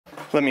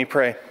Let me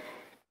pray.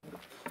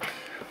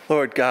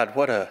 Lord God,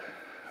 what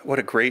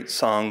a great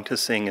song to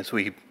sing as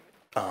we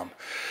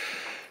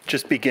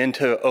just begin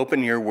to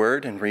open your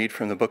word and read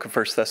from the book of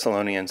 1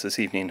 Thessalonians this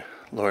evening.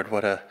 Lord,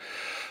 what a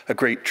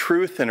great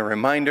truth and a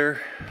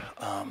reminder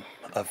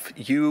of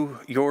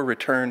your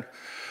return.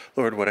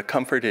 Lord, what a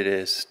comfort it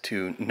is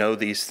to know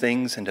these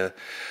things and to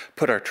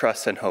put our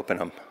trust and hope in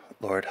them.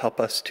 Lord, help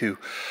us to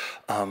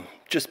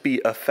just be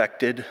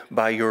affected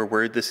by your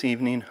word this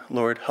evening.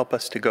 Lord, help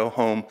us to go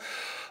home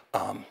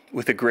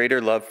with a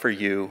greater love for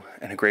you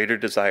and a greater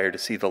desire to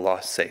see the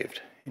lost saved.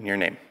 In your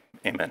name,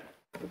 amen.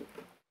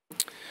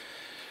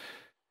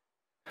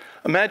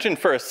 Imagine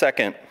for a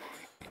second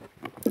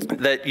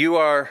that you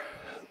are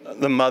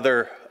the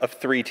mother of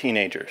 3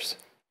 teenagers,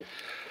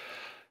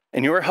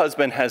 and your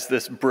husband has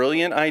this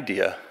brilliant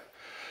idea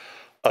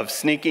of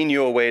sneaking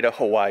you away to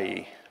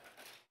Hawaii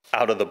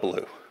out of the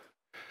blue.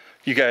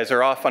 You guys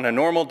are off on a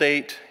normal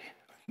date.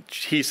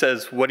 He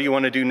says, "What do you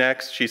want to do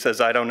next?" She says,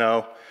 "I don't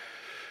know."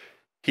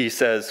 He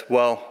says,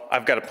 "Well,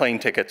 I've got plane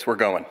tickets, we're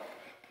going.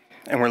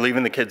 And we're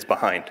leaving the kids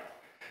behind."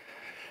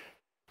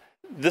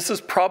 This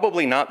is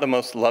probably not the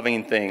most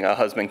loving thing a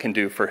husband can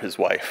do for his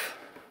wife.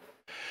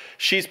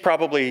 She's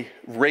probably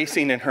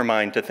racing in her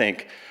mind to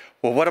think,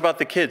 well, what about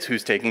the kids?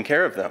 Who's taking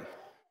care of them?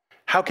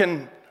 How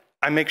can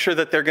I make sure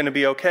that they're going to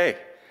be okay?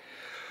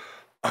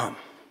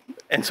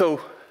 And so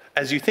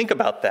as you think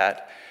about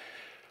that,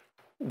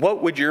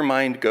 what would your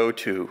mind go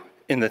to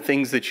in the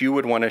things that you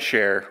would want to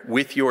share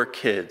with your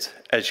kids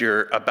as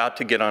you're about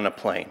to get on a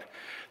plane?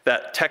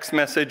 That text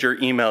message or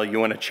email you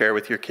want to share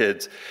with your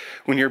kids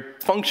when you're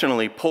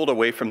functionally pulled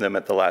away from them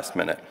at the last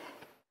minute.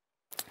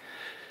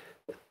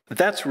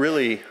 That's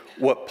really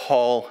what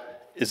Paul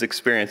is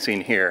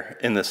experiencing here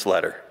in this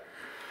letter.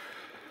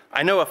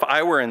 I know if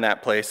I were in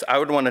that place, I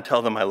would want to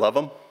tell them I love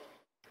them.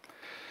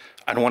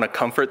 I'd want to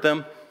comfort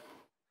them.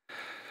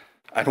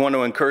 I'd want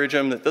to encourage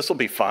them that this will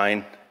be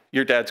fine.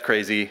 Your dad's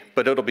crazy,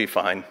 but it'll be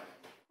fine.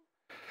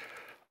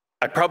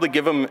 I'd probably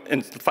give them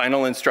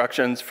final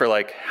instructions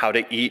for how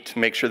to eat,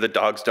 make sure the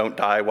dogs don't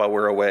die while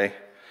we're away,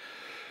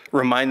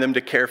 remind them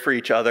to care for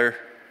each other.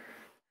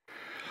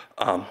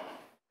 And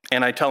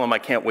I tell them I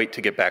can't wait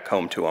to get back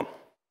home to them.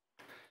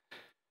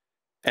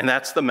 And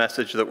that's the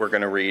message that we're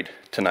going to read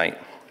tonight.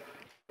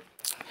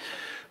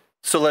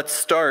 So let's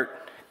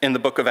start in the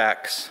book of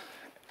Acts.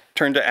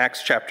 Turn to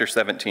Acts chapter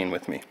 17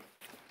 with me.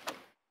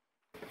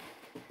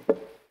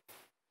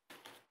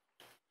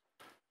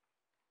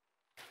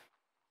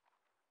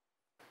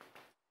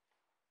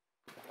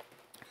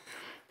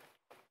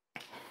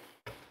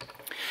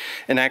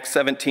 In Acts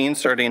 17,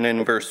 starting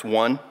in verse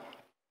 1,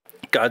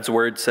 God's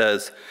word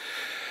says,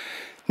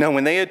 "Now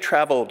when they had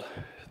traveled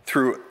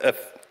through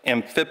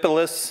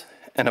Amphipolis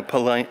and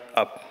Apollonia,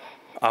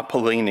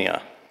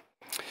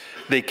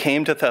 they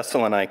came to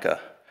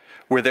Thessalonica,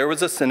 where there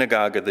was a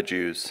synagogue of the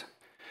Jews.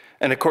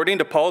 And according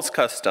to Paul's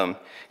custom,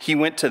 he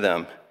went to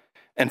them,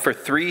 and for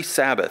 3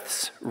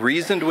 Sabbaths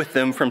reasoned with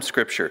them from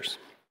scriptures,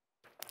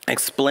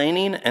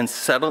 explaining and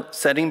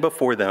setting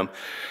before them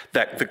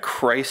that the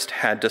Christ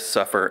had to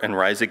suffer and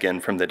rise again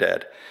from the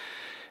dead,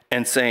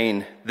 and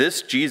saying,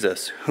 'This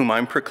Jesus, whom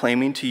I'm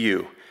proclaiming to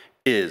you,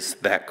 is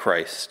that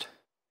Christ.'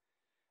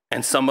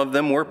 And some of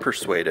them were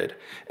persuaded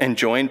and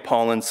joined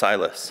Paul and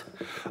Silas,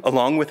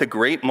 along with a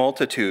great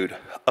multitude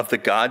of the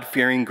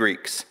God-fearing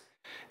Greeks,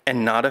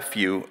 and not a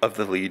few of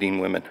the leading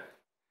women.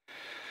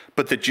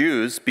 But the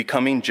Jews,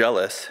 becoming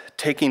jealous,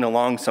 taking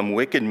along some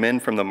wicked men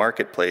from the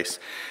marketplace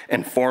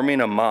and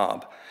forming a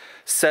mob,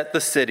 set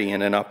the city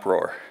in an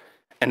uproar.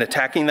 And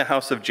attacking the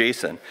house of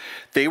Jason,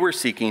 they were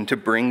seeking to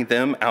bring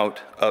them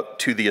out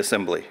to the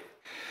assembly.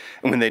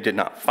 And when they did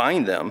not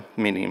find them,"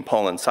 meaning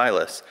Paul and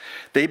Silas,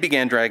 "they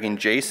began dragging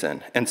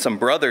Jason and some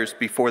brothers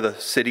before the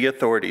city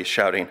authorities,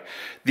 shouting,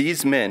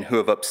 'These men who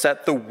have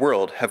upset the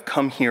world have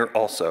come here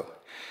also,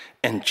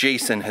 and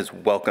Jason has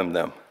welcomed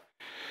them.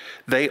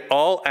 They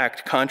all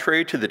act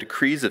contrary to the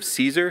decrees of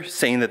Caesar,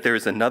 saying that there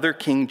is another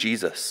King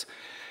Jesus.'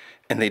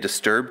 And they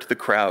disturbed the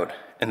crowd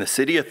and the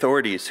city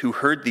authorities who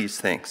heard these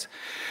things.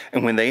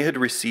 And when they had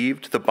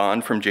received the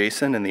bond from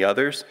Jason and the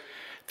others,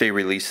 they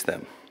released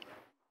them.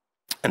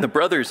 And the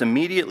brothers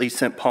immediately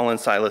sent Paul and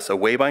Silas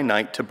away by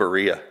night to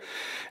Berea.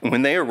 And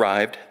when they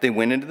arrived, they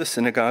went into the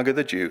synagogue of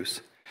the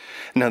Jews.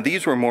 Now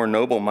these were more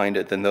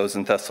noble-minded than those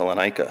in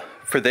Thessalonica,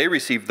 for they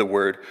received the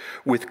word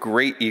with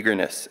great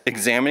eagerness,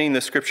 examining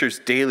the scriptures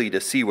daily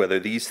to see whether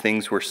these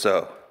things were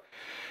so.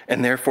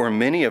 And therefore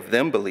many of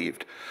them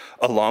believed,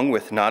 along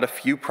with not a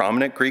few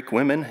prominent Greek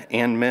women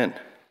and men.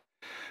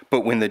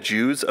 But when the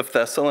Jews of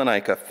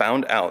Thessalonica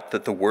found out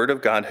that the word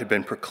of God had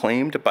been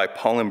proclaimed by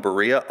Paul in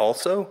Berea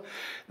also,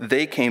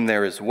 they came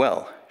there as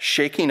well,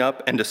 shaking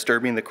up and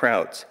disturbing the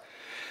crowds.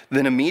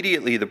 Then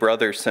immediately the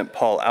brothers sent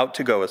Paul out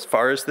to go as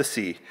far as the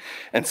sea,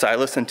 and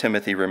Silas and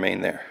Timothy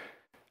remained there.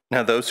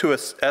 Now those who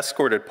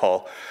escorted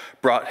Paul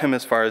brought him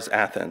as far as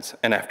Athens,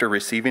 and after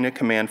receiving a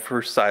command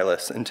for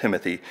Silas and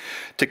Timothy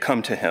to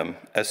come to him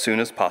as soon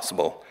as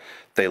possible,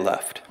 they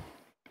left."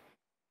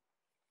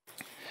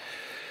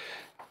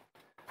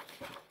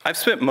 I've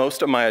spent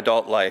most of my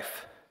adult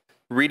life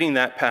reading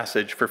that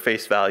passage for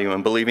face value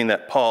and believing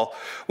that Paul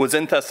was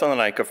in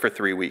Thessalonica for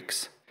 3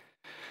 weeks.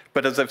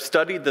 But as I've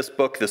studied this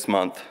book this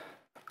month,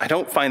 I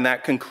don't find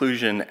that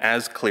conclusion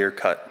as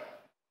clear-cut.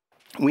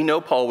 We know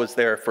Paul was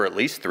there for at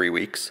least 3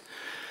 weeks,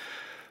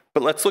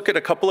 but let's look at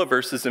a couple of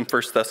verses in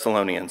 1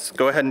 Thessalonians.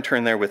 Go ahead and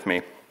turn there with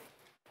me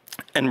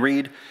and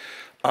read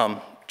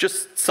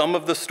just some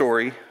of the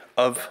story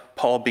of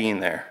Paul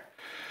being there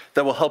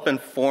that will help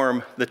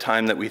inform the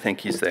time that we think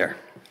he's there.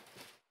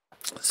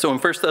 So in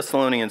 1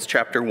 Thessalonians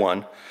chapter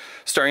 1,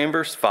 starting in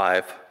verse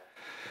 5,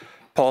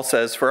 Paul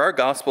says, "For our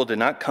gospel did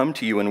not come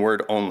to you in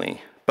word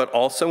only, but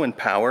also in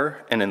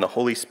power and in the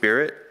Holy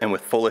Spirit and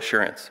with full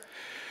assurance,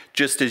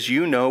 just as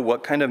you know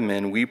what kind of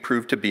men we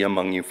proved to be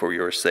among you for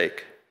your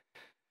sake."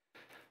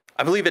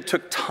 I believe it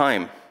took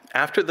time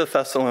after the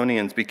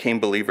Thessalonians became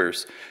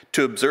believers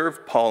to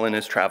observe Paul and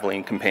his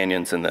traveling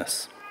companions in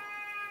this.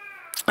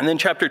 And then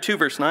chapter 2,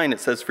 verse 9, it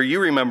says, "For you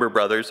remember,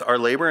 brothers, our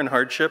labor and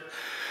hardship,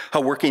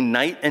 how working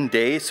night and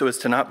day so as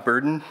to not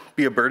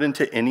be a burden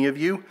to any of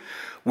you,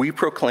 we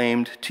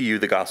proclaimed to you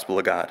the gospel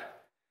of God."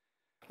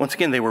 Once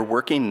again, they were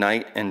working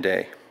night and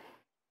day.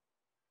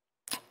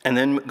 And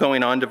then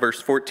going on to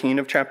verse 14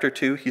 of chapter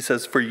 2, he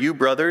says, "For you,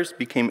 brothers,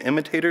 became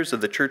imitators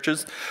of the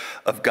churches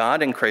of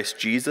God in Christ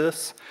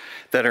Jesus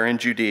that are in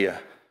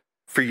Judea.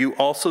 For you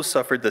also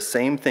suffered the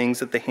same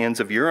things at the hands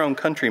of your own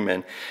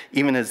countrymen,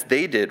 even as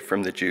they did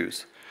from the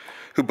Jews,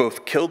 who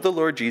both killed the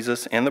Lord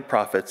Jesus and the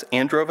prophets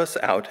and drove us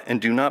out and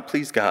do not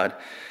please God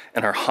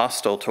and are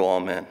hostile to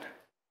all men,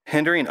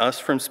 hindering us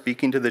from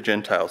speaking to the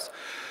Gentiles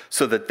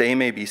so that they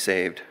may be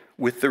saved,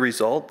 with the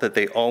result that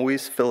they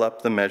always fill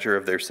up the measure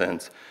of their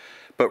sins.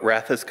 But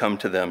wrath has come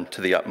to them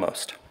to the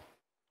utmost."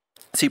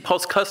 See,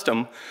 Paul's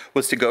custom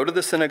was to go to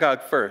the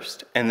synagogue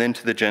first and then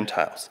to the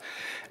Gentiles.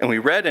 And we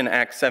read in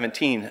Acts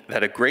 17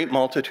 that a great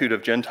multitude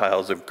of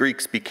Gentiles, of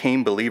Greeks,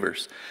 became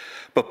believers.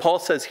 But Paul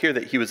says here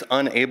that he was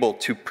unable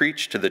to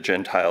preach to the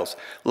Gentiles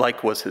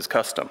like was his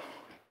custom.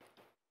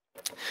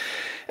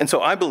 And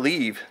so I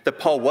believe that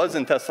Paul was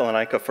in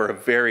Thessalonica for a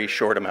very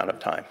short amount of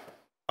time.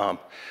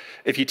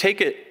 If you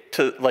take it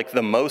to like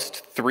the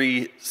most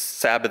 3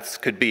 Sabbaths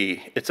could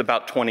be, it's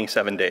about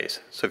 27 days.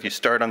 So if you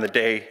start on the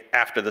day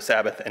after the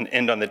Sabbath and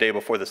end on the day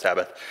before the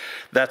Sabbath,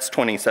 that's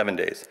 27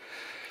 days.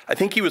 I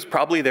think he was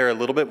probably there a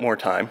little bit more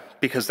time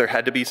because there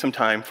had to be some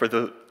time for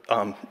the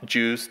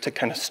Jews to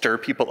kind of stir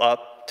people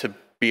up, to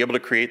be able to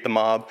create the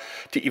mob,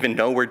 to even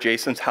know where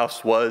Jason's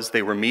house was.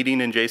 They were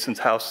meeting in Jason's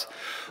house,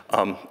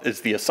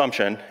 is the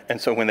assumption. And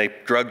so when they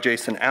drug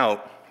Jason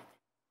out,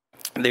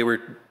 they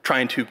were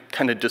trying to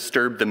kind of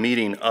disturb the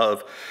meeting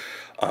of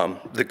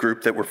the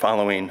group that were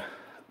following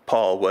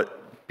Paul,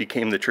 what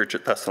became the church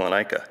at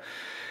Thessalonica.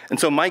 And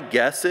so my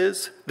guess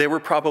is they were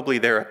probably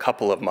there a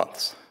couple of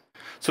months.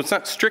 So it's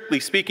not strictly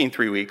speaking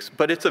 3 weeks,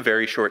 but it's a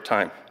very short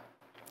time.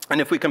 And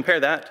if we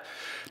compare that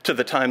to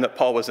the time that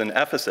Paul was in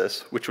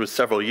Ephesus, which was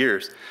several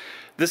years,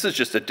 this is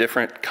just a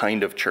different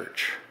kind of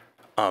church.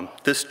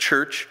 This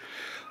church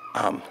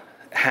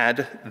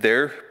had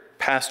their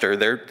pastor,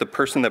 the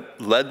person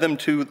that led them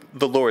to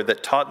the Lord,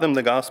 that taught them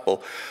the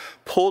gospel,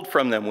 pulled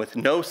from them with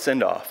no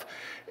send-off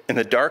in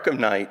the dark of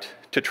night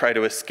to try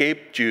to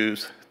escape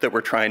Jews that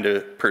were trying to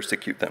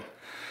persecute them.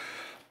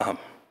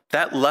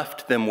 That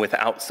left them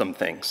without some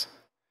things.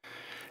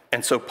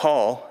 And so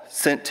Paul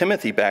sent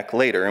Timothy back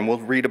later, and we'll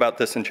read about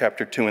this in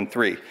chapter 2 and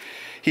 3.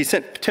 He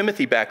sent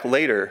Timothy back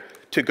later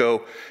to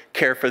go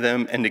care for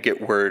them and to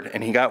get word,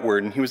 and he got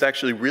word, and he was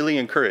actually really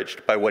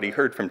encouraged by what he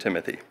heard from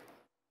Timothy.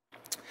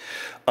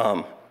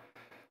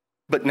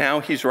 But now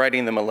he's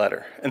writing them a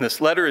letter, and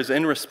this letter is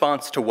in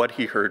response to what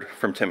he heard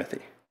from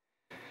Timothy.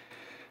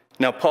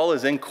 Now, Paul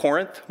is in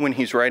Corinth when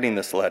he's writing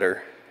this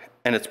letter,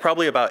 and it's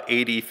probably about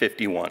AD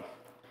 51.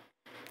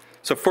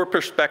 So for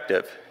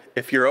perspective,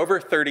 if you're over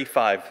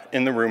 35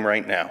 in the room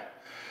right now,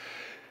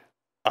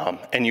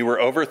 and you were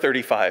over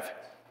 35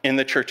 in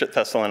the church at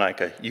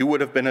Thessalonica, you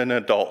would have been an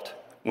adult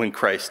when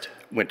Christ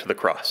went to the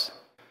cross.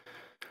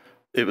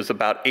 It was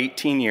about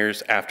 18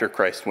 years after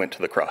Christ went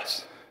to the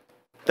cross.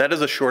 That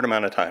is a short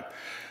amount of time.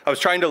 I was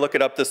trying to look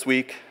it up this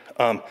week.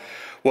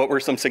 What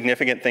were some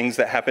significant things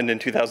that happened in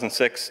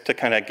 2006 to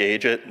kind of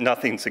gauge it?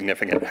 Nothing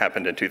significant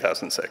happened in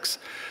 2006.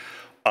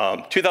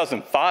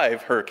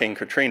 2005, Hurricane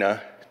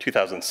Katrina.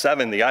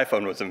 2007, the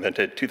iPhone was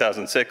invented.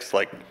 2006,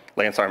 like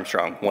Lance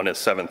Armstrong won his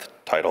 7th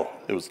title.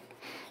 It was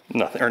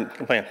nothing.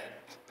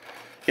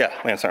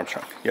 Lance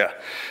Armstrong. Yeah,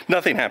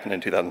 nothing happened in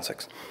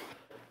 2006.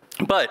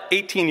 But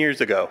 18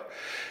 years ago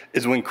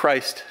is when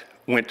Christ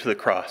went to the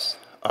cross.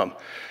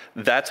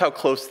 That's how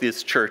close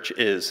this church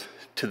is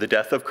to the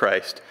death of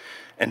Christ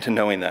and to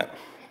knowing that.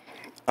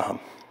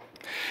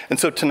 And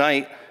so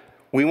tonight,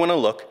 we want to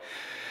look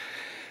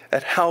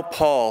at how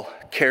Paul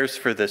cares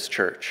for this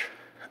church.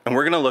 And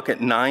we're going to look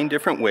at 9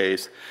 different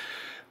ways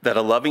that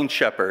a loving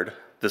shepherd,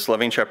 this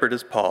loving shepherd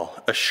is Paul,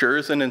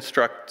 assures and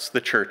instructs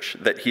the church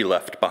that he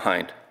left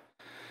behind.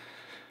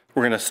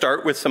 We're going to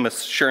start with some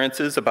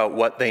assurances about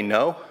what they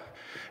know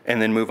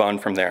and then move on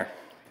from there.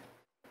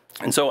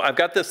 And so I've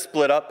got this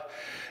split up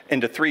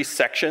into 3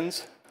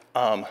 sections,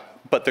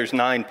 but there's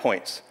 9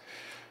 points.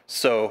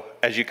 So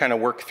as you kind of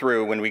work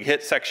through, when we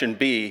hit section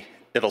B,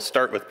 it'll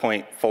start with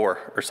point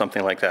 4 or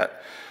something like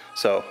that.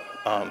 So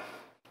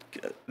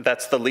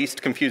that's the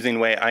least confusing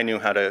way I knew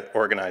how to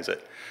organize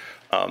it.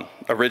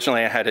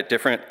 Originally I had it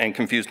different and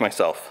confused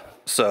myself.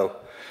 So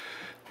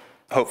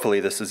hopefully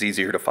this is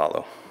easier to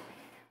follow.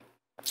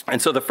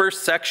 And so the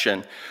first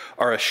section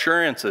are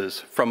assurances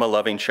from a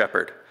loving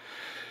shepherd.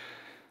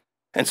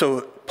 And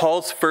so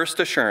Paul's first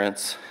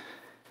assurance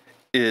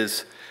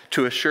is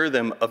to assure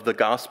them of the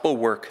gospel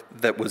work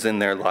that was in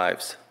their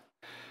lives.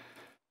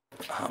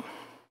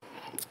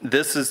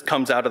 This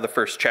comes out of the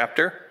first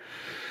chapter.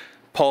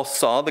 Paul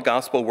saw the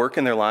gospel work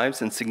in their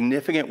lives in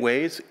significant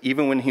ways,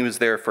 even when he was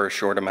there for a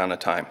short amount of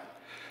time.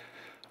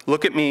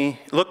 Look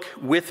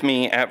with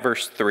me at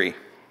verse 3.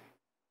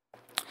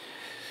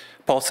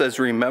 Paul says,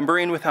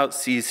 remembering without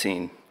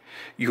ceasing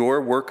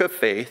your work of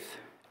faith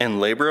and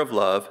labor of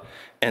love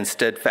and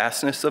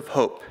steadfastness of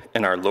hope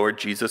in our Lord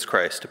Jesus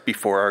Christ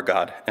before our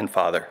God and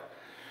Father.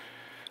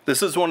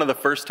 This is one of the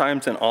first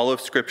times in all of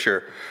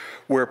Scripture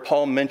where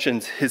Paul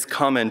mentions his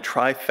common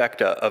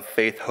trifecta of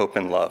faith, hope,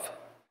 and love.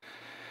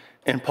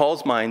 In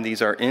Paul's mind,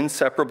 these are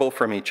inseparable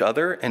from each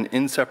other and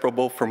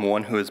inseparable from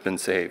one who has been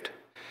saved.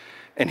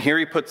 And here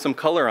he puts some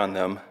color on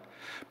them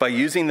by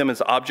using them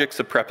as objects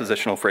of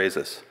prepositional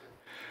phrases.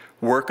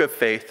 Work of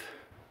faith,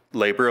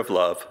 labor of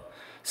love,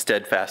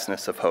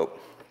 steadfastness of hope.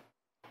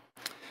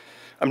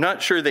 I'm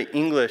not sure the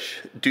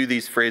English do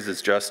these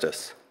phrases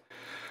justice.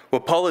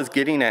 What Paul is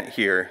getting at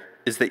here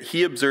is that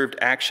he observed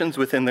actions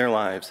within their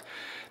lives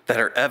that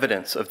are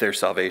evidence of their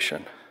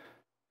salvation.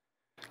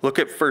 Look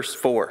at verse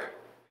 4.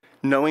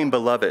 Knowing,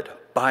 beloved,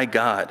 by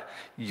God,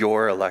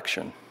 your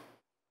election.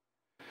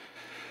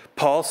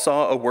 Paul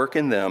saw a work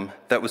in them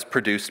that was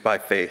produced by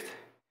faith.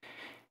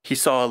 He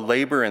saw a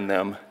labor in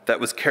them that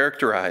was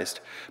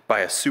characterized by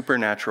a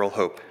supernatural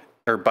hope,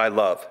 or by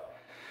love.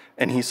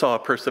 And he saw a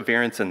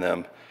perseverance in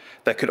them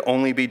that could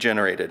only be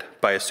generated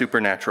by a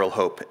supernatural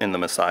hope in the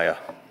Messiah.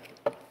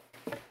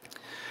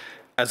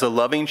 As a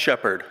loving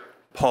shepherd,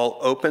 Paul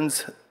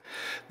opens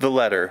the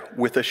letter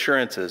with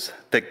assurances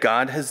that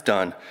God has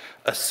done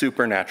a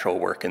supernatural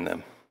work in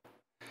them,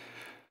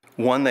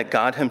 one that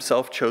God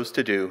himself chose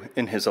to do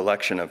in his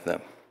election of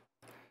them,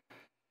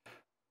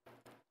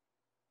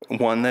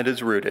 one that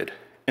is rooted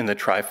in the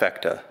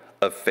trifecta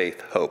of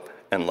faith, hope,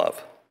 and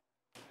love.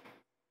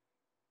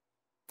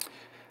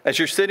 As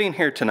you're sitting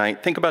here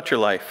tonight, think about your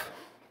life.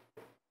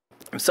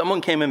 If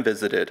someone came and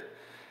visited,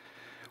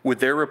 would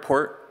their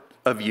report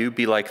of you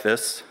be like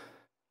this?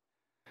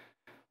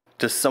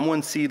 Does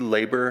someone see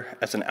labor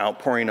as an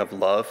outpouring of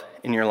love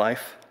in your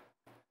life?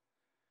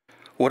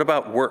 What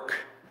about work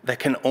that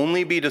can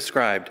only be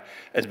described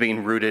as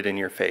being rooted in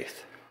your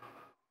faith?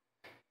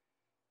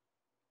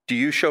 Do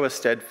you show a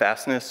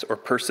steadfastness or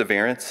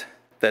perseverance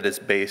that is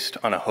based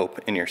on a hope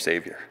in your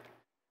Savior?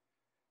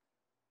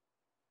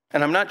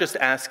 And I'm not just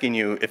asking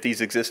you if these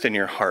exist in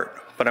your heart,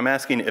 but I'm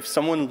asking if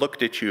someone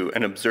looked at you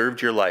and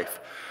observed your life,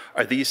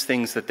 are these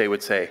things that they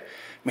would say,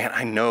 man,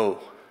 I know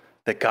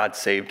that God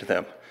saved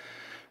them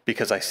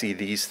because I see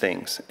these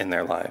things in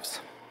their lives.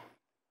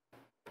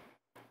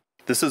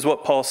 This is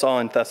what Paul saw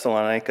in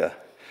Thessalonica,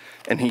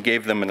 and he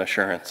gave them an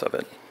assurance of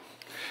it.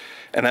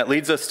 And that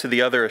leads us to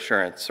the other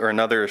assurance, or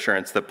another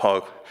assurance that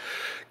Paul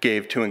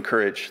gave to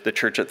encourage the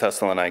church at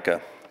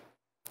Thessalonica.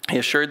 He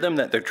assured them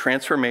that their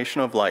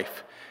transformation of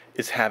life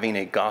is having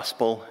a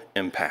gospel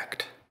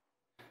impact.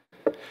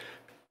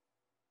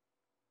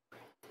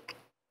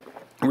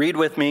 Read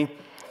with me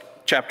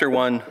chapter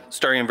 1,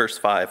 starting in verse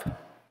 5.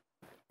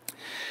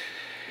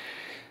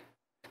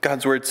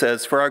 God's word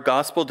says, "For our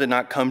gospel did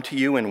not come to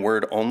you in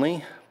word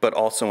only, but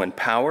also in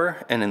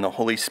power and in the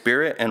Holy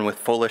Spirit and with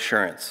full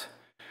assurance,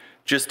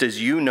 just as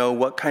you know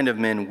what kind of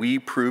men we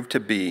prove to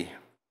be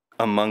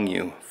among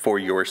you for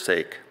your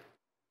sake.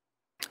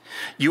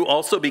 You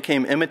also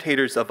became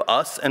imitators of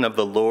us and of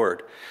the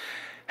Lord,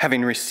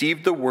 having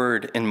received the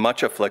word in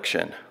much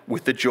affliction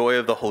with the joy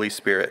of the Holy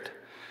Spirit,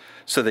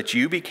 so that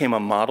you became a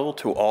model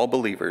to all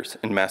believers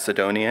in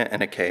Macedonia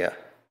and Achaia."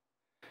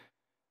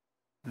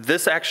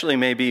 This actually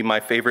may be my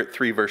favorite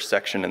 3-verse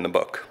section in the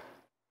book.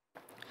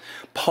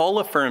 Paul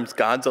affirms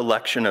God's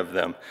election of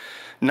them,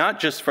 not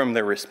just from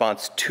their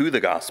response to the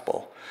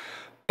gospel,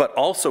 but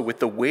also with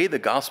the way the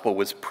gospel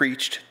was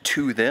preached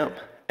to them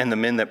and the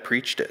men that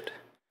preached it.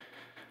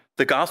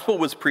 The gospel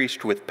was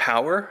preached with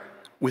power,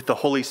 with the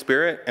Holy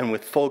Spirit, and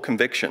with full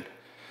conviction.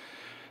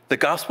 The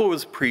gospel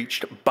was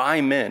preached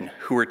by men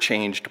who were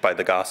changed by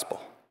the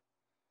gospel.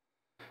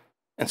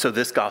 And so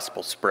this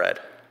gospel spread.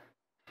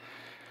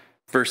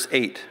 Verse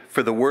 8,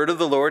 "For the word of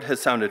the Lord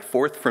has sounded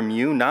forth from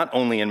you, not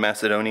only in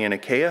Macedonia and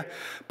Achaia,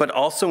 but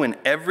also in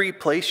every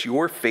place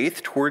your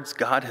faith towards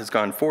God has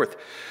gone forth,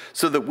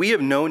 so that we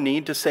have no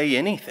need to say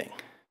anything."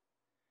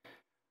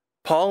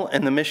 Paul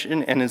and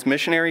his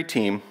missionary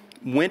team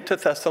went to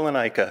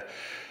Thessalonica,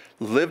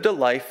 lived a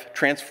life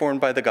transformed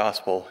by the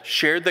gospel,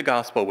 shared the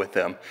gospel with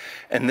them,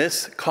 and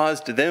this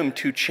caused them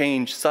to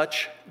change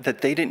such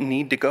that they didn't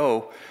need to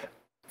go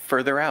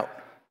further out.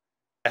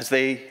 as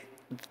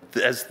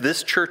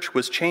this church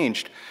was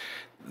changed,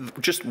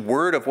 just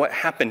word of what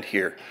happened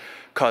here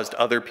caused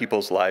other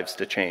people's lives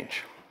to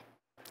change.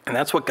 And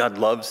that's what God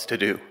loves to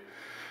do.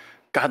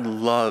 God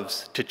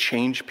loves to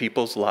change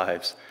people's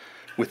lives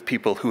with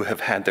people who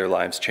have had their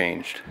lives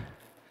changed.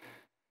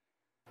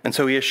 And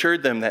so he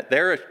assured them that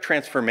their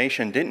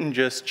transformation didn't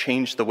just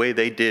change the way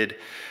they did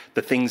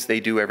the things they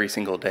do every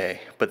single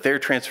day, but their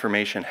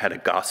transformation had a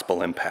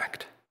gospel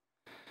impact.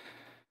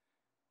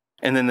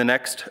 And then the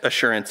next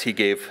assurance he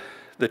gave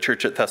the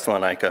church at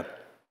Thessalonica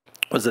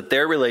was that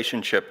their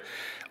relationship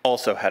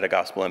also had a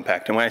gospel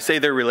impact. And when I say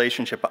their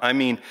relationship, I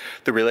mean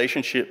the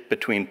relationship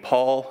between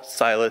Paul,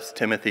 Silas,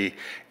 Timothy,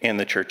 and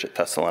the church at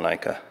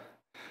Thessalonica.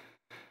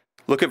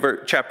 Look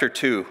at chapter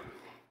 2.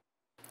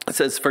 It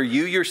says, "For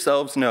you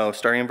yourselves know,"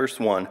 starting in verse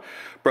 1,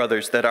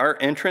 "brothers, that our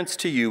entrance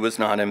to you was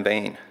not in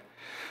vain.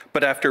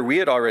 But after we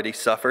had already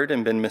suffered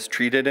and been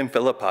mistreated in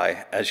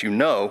Philippi, as you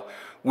know,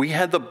 we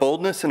had the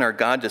boldness in our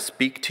God to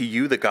speak to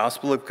you the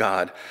gospel of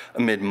God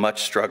amid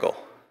much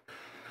struggle."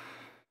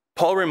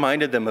 Paul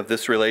reminded them of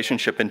this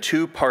relationship in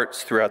two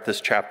parts throughout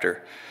this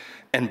chapter,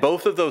 and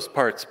both of those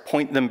parts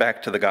point them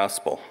back to the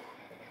gospel.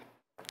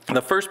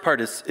 The first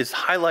part is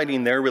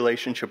highlighting their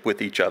relationship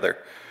with each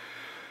other.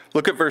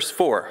 Look at verse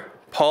 4.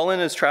 Paul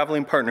and his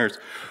traveling partners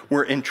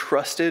were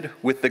entrusted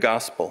with the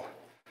gospel,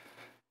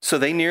 so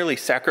they nearly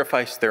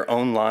sacrificed their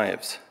own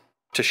lives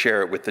to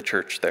share it with the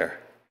church there.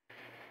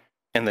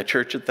 And the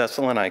church at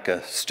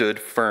Thessalonica stood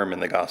firm in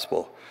the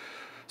gospel,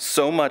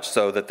 so much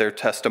so that their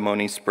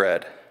testimony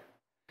spread.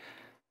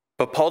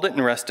 But Paul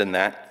didn't rest in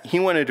that. He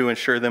wanted to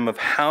assure them of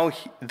how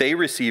they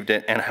received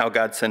it and how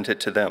God sent it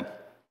to them.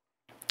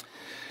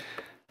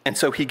 And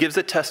so he gives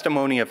a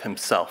testimony of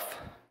himself.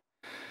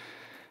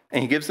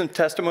 And he gives them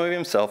testimony of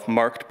himself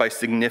marked by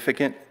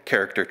significant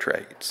character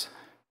traits.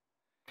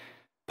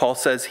 Paul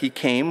says he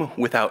came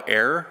without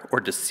error or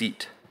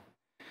deceit.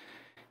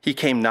 He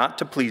came not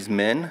to please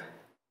men,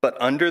 but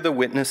under the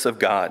witness of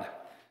God.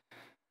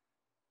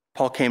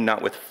 Paul came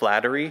not with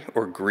flattery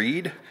or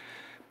greed,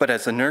 but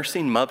as a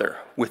nursing mother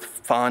with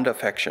fond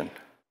affection.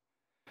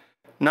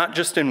 Not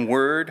just in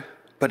word,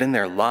 but in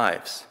their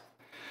lives,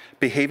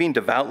 behaving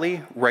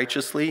devoutly,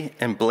 righteously,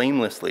 and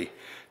blamelessly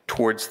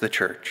towards the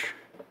church.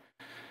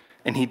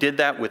 And he did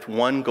that with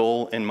one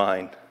goal in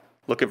mind.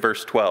 Look at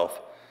verse 12.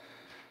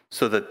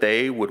 So that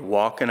they would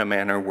walk in a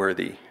manner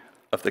worthy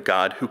of the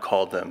God who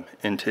called them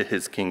into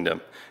his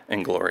kingdom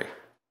and glory.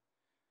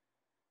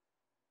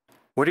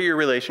 What are your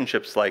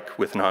relationships like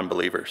with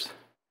non-believers?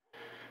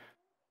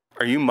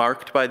 Are you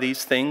marked by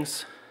these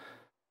things?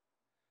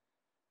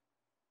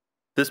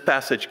 This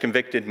passage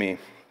convicted me.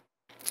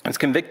 I was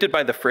convicted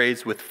by the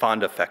phrase "with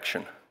fond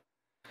affection."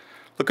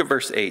 Look at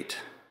verse 8.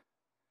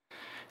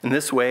 "In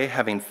this way,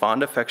 having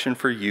fond affection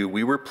for you,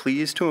 we were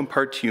pleased to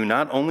impart to you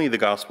not only the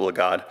gospel of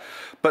God,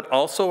 but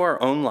also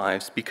our own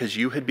lives, because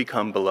you had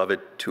become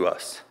beloved to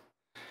us."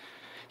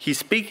 He's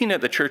speaking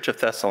at the church of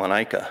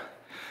Thessalonica,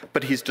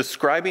 but he's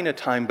describing a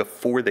time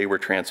before they were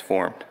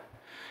transformed.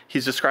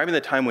 He's describing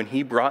the time when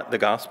he brought the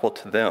gospel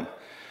to them,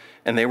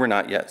 and they were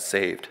not yet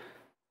saved.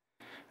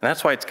 And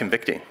that's why it's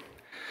convicting.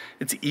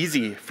 It's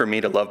easy for me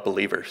to love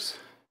believers.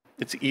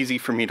 It's easy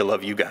for me to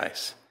love you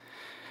guys.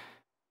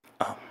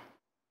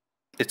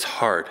 It's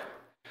hard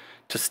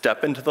to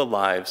step into the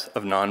lives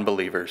of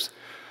non-believers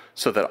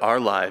so that our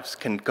lives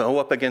can go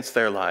up against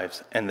their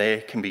lives and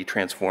they can be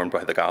transformed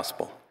by the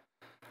gospel.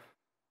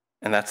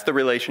 And that's the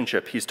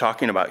relationship he's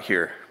talking about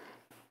here.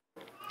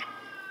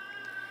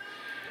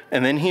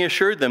 And then he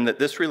assured them that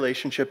this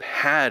relationship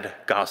had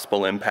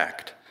gospel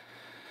impact.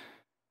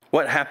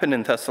 What happened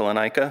in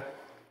Thessalonica?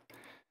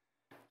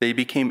 They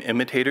became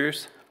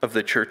imitators of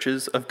the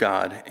churches of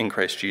God in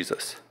Christ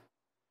Jesus.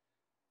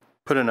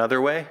 Put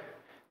another way,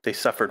 they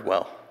suffered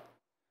well.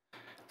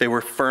 They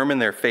were firm in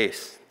their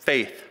faith,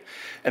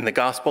 and the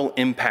gospel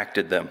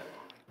impacted them.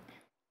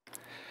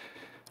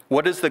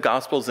 What is the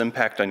gospel's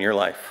impact on your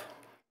life?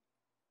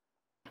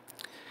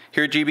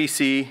 Here at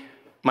GBC,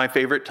 my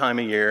favorite time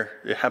of year,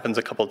 it happens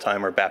a couple of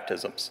times, are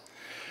baptisms.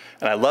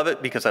 And I love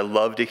it because I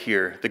love to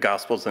hear the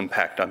gospel's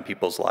impact on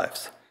people's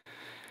lives.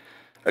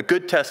 A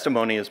good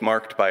testimony is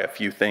marked by a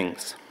few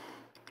things.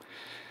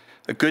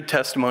 A good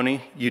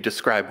testimony, you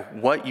describe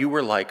what you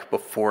were like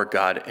before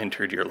God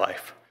entered your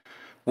life.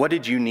 What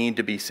did you need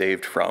to be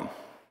saved from?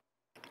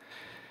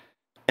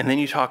 And then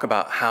you talk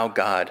about how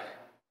God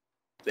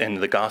and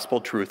the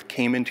gospel truth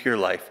came into your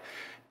life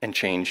and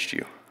changed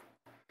you.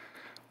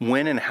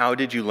 When and how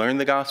did you learn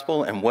the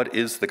gospel, and what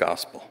is the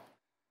gospel?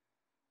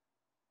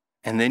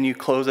 And then you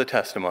close a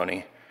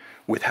testimony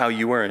with how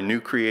you are a new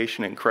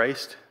creation in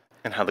Christ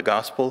and how the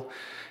gospel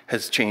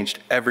has changed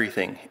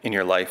everything in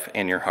your life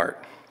and your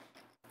heart.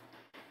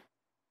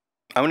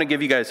 I want to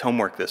give you guys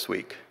homework this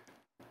week.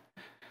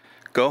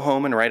 Go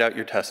home and write out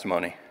your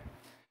testimony.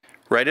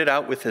 Write it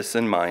out with this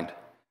in mind,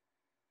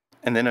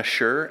 and then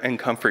assure and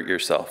comfort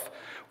yourself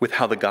with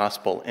how the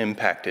gospel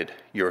impacted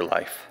your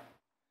life.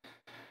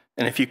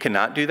 And if you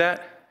cannot do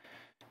that,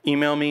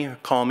 email me or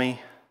call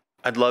me.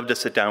 I'd love to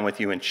sit down with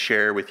you and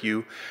share with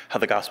you how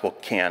the gospel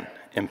can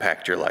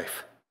impact your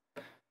life.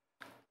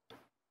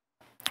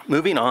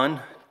 Moving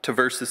on to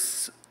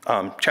verses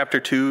chapter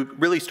 2,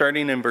 really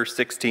starting in verse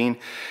 16,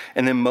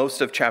 and then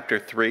most of chapter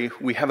 3,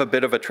 we have a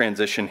bit of a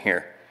transition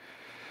here.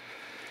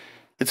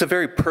 It's a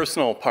very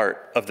personal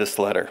part of this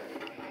letter.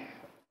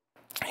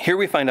 Here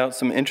we find out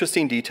some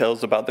interesting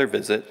details about their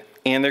visit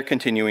and their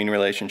continuing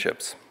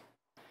relationships.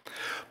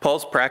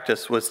 Paul's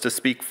practice was to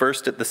speak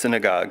first at the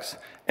synagogues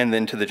and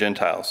then to the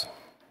Gentiles.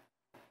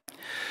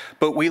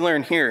 But we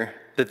learn here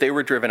that they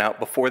were driven out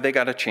before they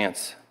got a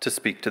chance to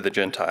speak to the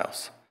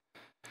Gentiles.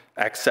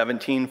 Acts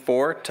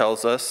 17:4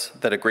 tells us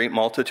that a great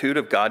multitude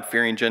of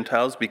God-fearing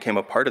Gentiles became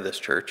a part of this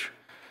church.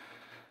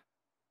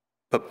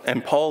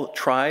 And Paul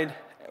tried,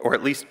 or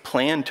at least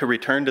planned, to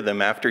return to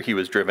them after he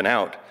was driven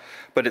out.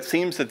 But it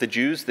seems that the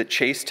Jews that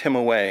chased him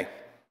away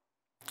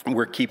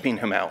were keeping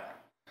him out.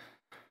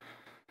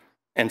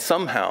 And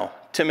somehow,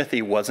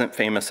 Timothy wasn't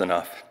famous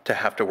enough to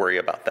have to worry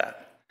about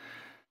that.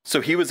 So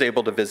he was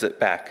able to visit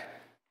back.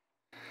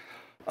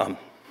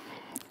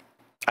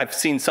 I've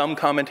seen some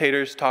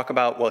commentators talk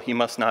about, well, he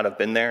must not have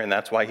been there, and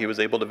that's why he was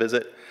able to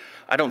visit.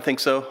 I don't think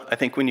so. I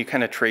think when you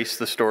kind of trace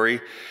the story,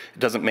 it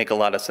doesn't make a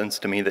lot of sense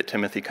to me that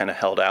Timothy kind of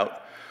held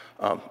out.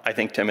 I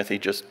think Timothy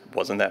just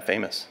wasn't that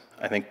famous.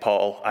 I think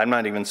Paul, I'm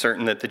not even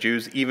certain that the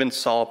Jews even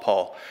saw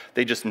Paul.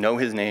 They just know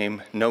his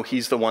name, know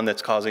he's the one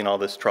that's causing all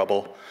this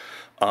trouble,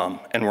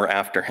 and were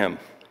after him.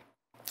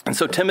 And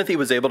so Timothy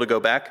was able to go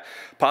back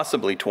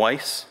possibly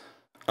twice,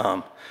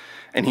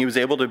 and he was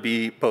able to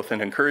be both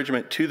an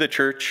encouragement to the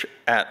church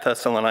at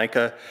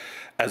Thessalonica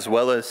as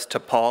well as to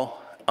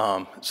Paul,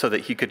 so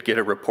that he could get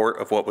a report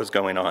of what was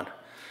going on.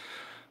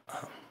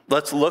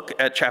 Let's look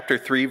at chapter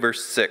 3,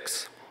 verse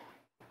 6.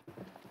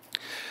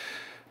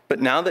 But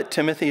now that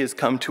Timothy has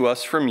come to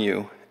us from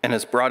you and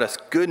has brought us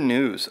good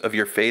news of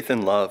your faith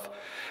and love,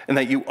 and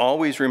that you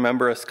always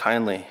remember us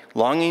kindly,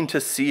 longing to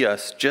see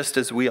us just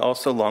as we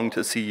also long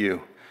to see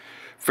you.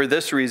 For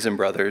this reason,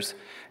 brothers,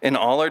 in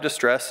all our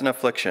distress and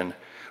affliction,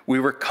 we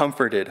were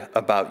comforted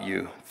about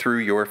you through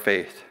your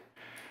faith.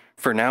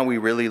 For now we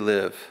really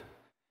live,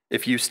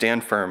 if you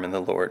stand firm in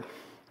the Lord.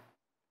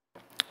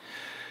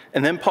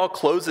 And then Paul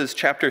closes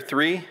chapter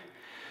 3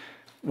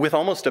 with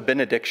almost a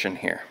benediction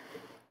here.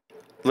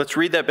 Let's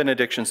read that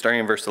benediction starting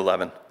in verse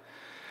 11.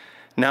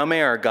 Now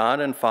may our God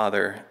and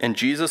Father and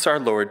Jesus our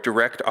Lord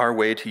direct our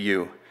way to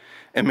you,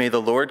 and may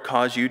the Lord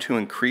cause you to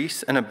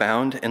increase and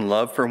abound in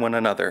love for one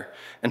another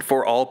and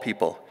for all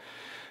people,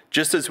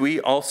 just as we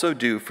also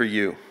do for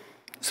you,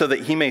 so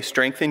that he may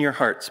strengthen your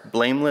hearts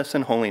blameless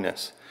in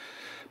holiness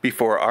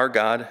before our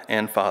God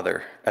and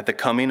Father at the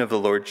coming of the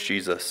Lord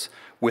Jesus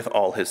with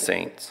all his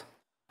saints.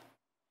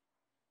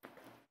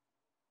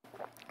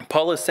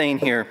 Paul is saying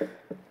here,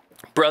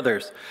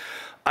 brothers,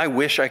 I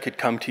wish I could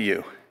come to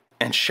you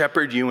and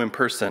shepherd you in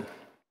person,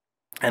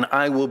 and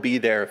I will be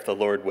there if the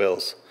Lord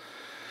wills.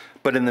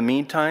 But in the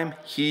meantime,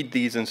 heed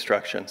these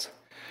instructions.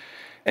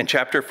 And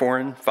chapter 4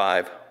 and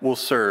 5 will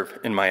serve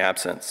in my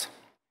absence.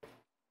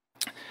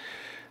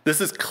 This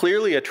is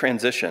clearly a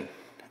transition,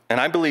 and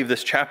I believe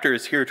this chapter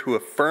is here to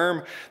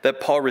affirm that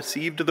Paul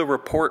received the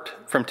report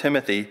from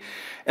Timothy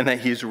and that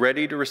he's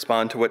ready to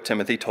respond to what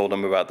Timothy told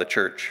him about the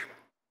church.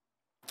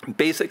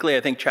 Basically,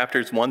 I think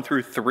chapters 1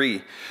 through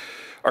 3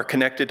 are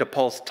connected to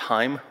Paul's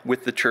time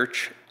with the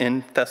church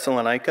in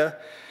Thessalonica,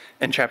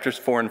 and chapters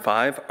 4 and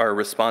 5 are a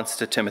response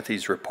to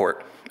Timothy's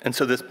report. And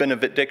so this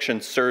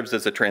benediction serves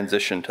as a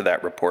transition to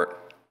that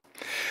report,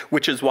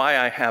 which is why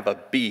I have a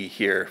B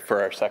here for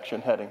our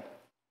section heading,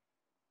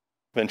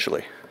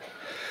 eventually.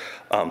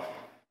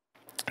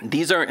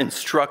 These are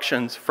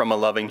instructions from a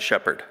loving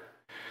shepherd.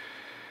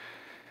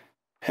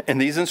 And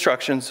these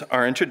instructions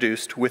are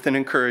introduced with an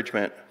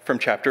encouragement from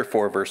chapter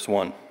 4, verse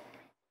 1.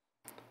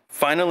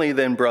 Finally,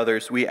 then,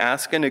 brothers, we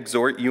ask and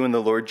exhort you in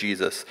the Lord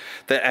Jesus,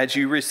 that as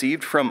you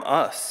received from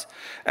us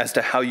as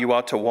to how you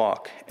ought to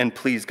walk and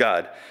please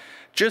God,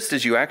 just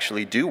as you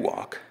actually do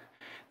walk,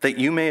 that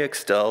you may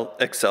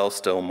excel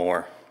still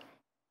more.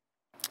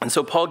 And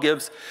so Paul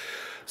gives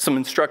some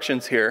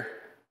instructions here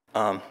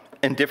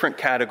in different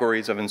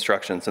categories of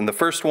instructions. And the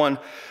first one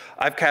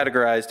I've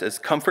categorized as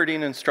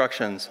comforting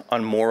instructions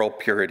on moral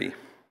purity.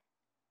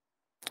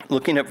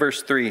 Looking at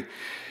verse 3,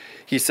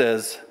 he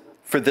says,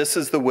 for this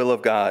is the will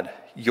of God,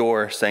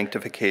 your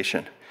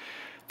sanctification,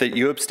 that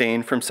you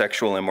abstain from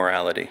sexual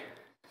immorality.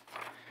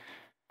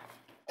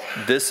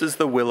 This is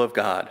the will of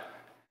God,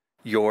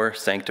 your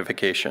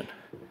sanctification.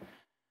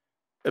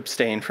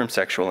 Abstain from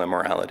sexual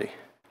immorality.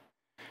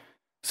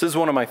 This is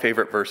one of my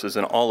favorite verses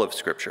in all of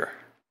Scripture.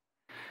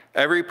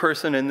 Every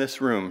person in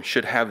this room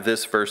should have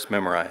this verse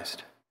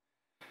memorized.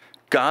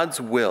 God's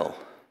will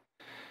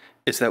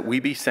is that we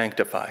be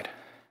sanctified.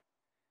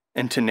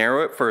 And to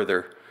narrow it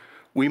further,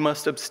 we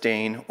must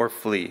abstain or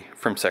flee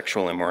from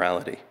sexual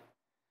immorality.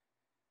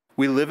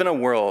 We live in a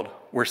world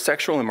where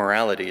sexual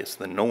immorality is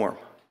the norm.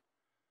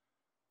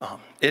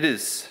 It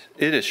is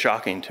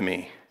shocking to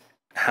me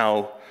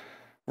how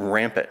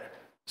rampant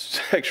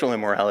sexual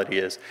immorality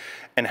is,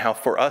 and how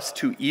for us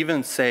to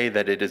even say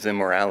that it is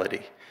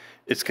immorality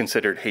is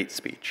considered hate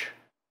speech.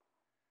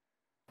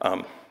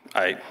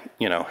 I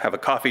have a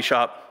coffee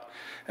shop.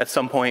 At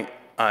some point,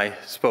 I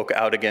spoke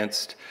out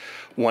against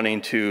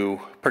wanting to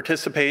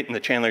participate in the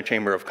Chandler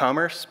Chamber of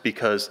Commerce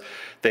because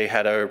they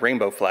had a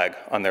rainbow flag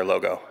on their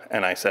logo.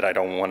 And I said, I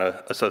don't want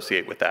to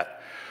associate with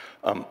that.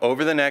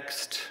 Over the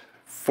next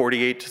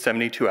 48 to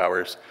 72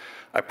 hours,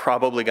 I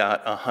probably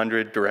got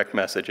 100 direct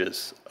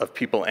messages of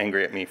people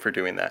angry at me for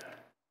doing that.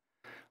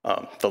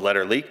 The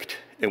letter leaked,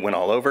 it went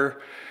all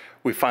over.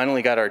 We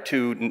finally got our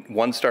 2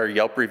 one-star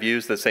Yelp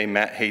reviews that say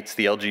Matt hates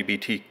the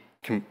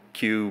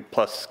LGBTQ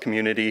plus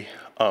community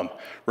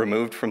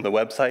removed from the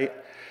website,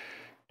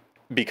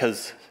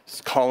 because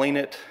calling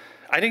it,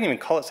 I didn't even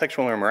call it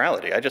sexual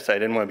immorality. I just said I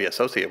didn't want to be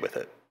associated with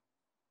it.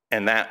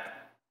 And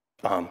that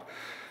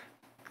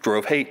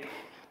drove hate.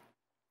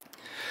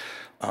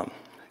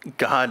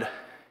 God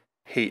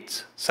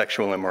hates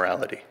sexual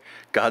immorality.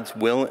 God's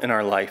will in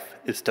our life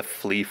is to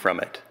flee from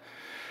it.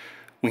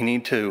 We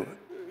need to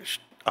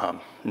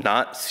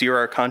not sear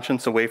our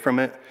conscience away from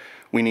it.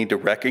 We need to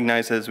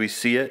recognize as we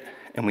see it,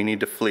 and we need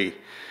to flee.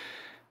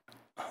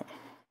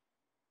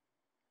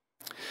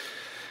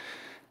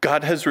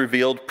 God has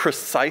revealed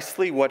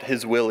precisely what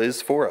his will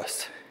is for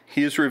us.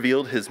 He has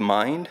revealed his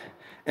mind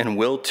and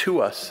will to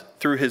us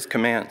through his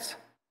commands.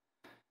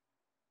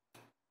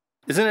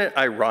 Isn't it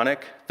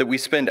ironic that we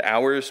spend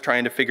hours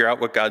trying to figure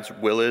out what God's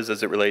will is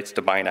as it relates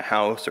to buying a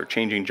house or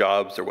changing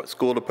jobs or what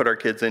school to put our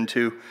kids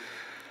into?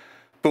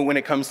 But when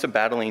it comes to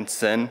battling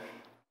sin,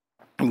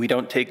 we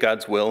don't take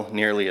God's will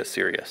nearly as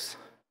serious.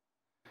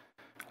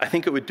 I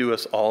think it would do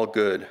us all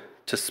good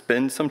to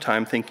spend some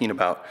time thinking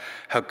about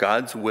how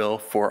God's will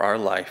for our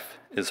life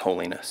is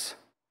holiness.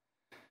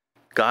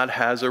 God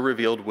has a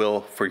revealed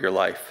will for your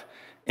life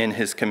in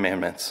his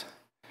commandments,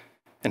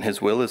 and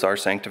his will is our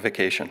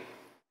sanctification.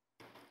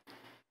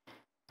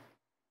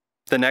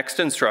 The next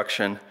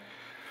instruction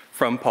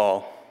from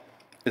Paul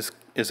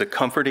is a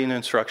comforting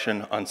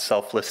instruction on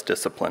selfless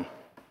discipline.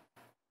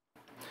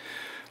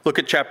 Look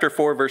at chapter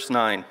 4, verse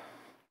 9.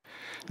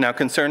 Now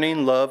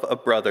concerning love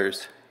of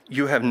brothers,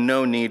 you have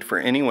no need for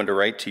anyone to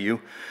write to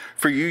you,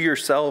 for you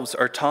yourselves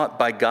are taught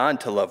by God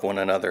to love one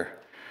another.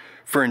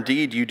 For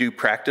indeed you do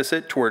practice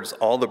it towards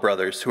all the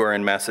brothers who are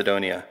in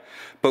Macedonia.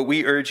 But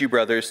we urge you,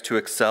 brothers, to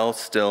excel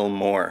still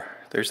more.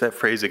 There's that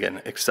phrase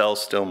again, excel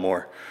still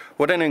more.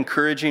 What an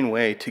encouraging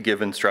way to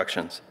give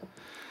instructions.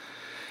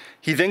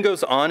 He then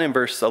goes on in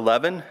verse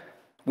 11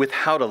 with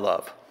how to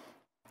love.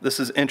 This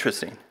is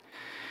interesting.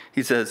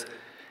 He says,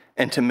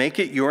 and to make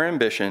it your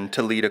ambition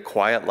to lead a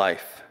quiet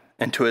life,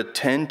 and to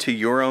attend to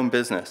your own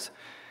business,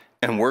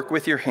 and work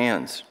with your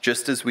hands,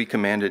 just as we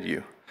commanded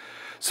you,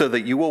 so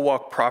that you will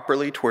walk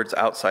properly towards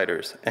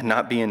outsiders and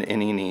not be in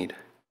any need.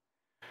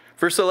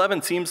 Verse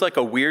 11 seems like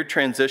a weird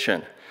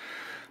transition,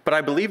 but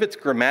I believe it's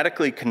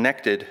grammatically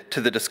connected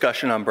to the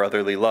discussion on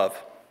brotherly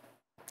love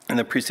in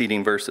the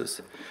preceding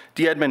verses.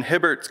 D. Edmund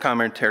Hibbert's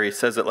commentary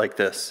says it like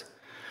this: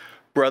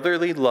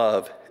 brotherly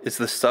love is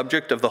the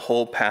subject of the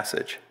whole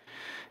passage,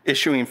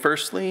 issuing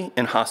firstly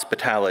in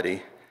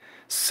hospitality,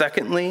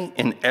 secondly,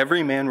 in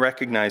every man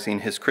recognizing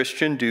his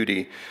Christian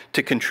duty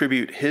to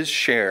contribute his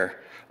share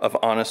of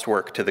honest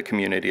work to the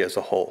community as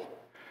a whole.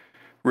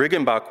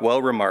 Riggenbach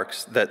well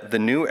remarks that the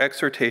new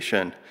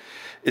exhortation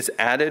is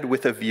added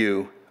with a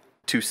view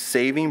to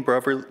saving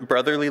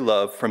brotherly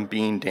love from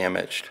being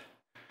damaged.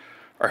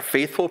 Our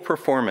faithful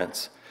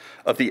performance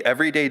of the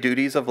everyday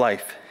duties of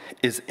life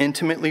is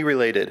intimately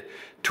related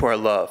to our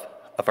love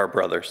of our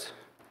brothers.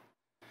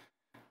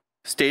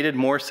 Stated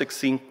more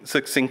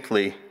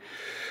succinctly,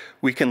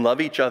 we can love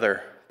each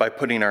other by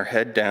putting our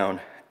head down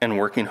and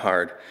working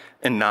hard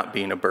and not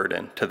being a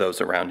burden to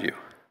those around you.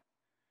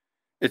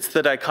 It's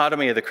the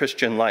dichotomy of the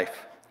Christian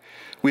life.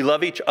 We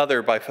love each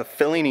other by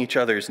fulfilling each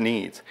other's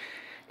needs,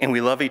 and we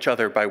love each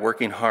other by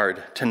working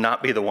hard to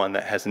not be the one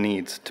that has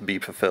needs to be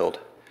fulfilled.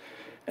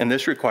 And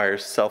this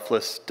requires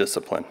selfless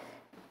discipline.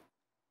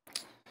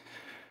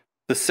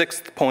 The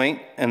sixth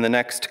point and the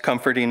next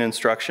comforting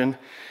instruction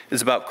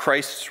is about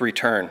Christ's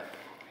return.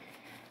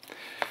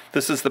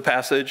 This is the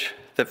passage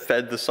that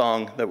fed the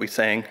song that we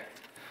sang.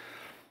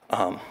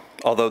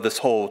 Although this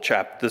whole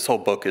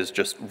book is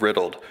just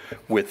riddled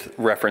with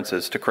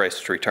references to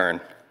Christ's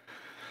return.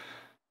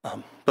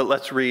 But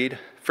let's read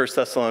 1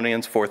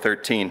 Thessalonians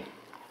 4:13.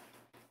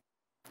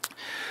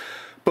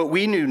 But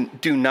we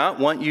do not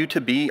want you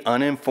to be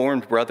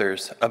uninformed,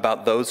 brothers,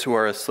 about those who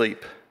are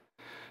asleep,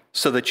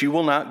 so that you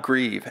will not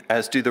grieve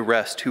as do the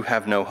rest who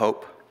have no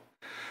hope.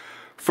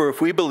 For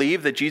if we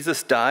believe that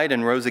Jesus died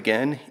and rose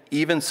again,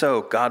 even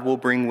so God will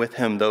bring with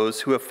him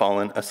those who have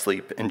fallen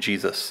asleep in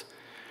Jesus.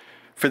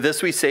 For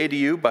this we say to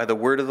you by the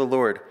word of the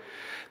Lord,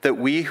 that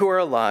we who are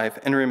alive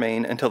and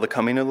remain until the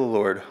coming of the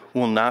Lord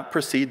will not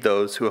precede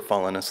those who have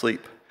fallen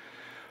asleep.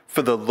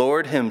 For the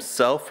Lord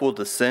himself will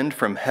descend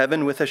from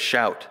heaven with a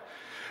shout,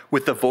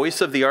 with the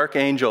voice of the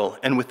archangel,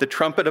 and with the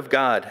trumpet of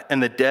God,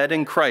 and the dead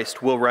in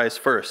Christ will rise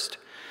first.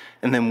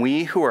 And then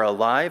we who are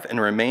alive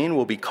and remain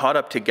will be caught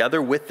up together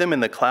with them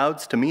in the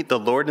clouds to meet the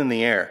Lord in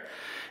the air.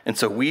 And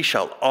so we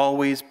shall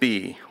always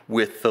be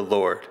with the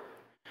Lord.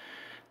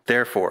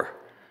 Therefore,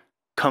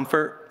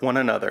 comfort one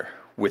another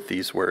with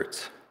these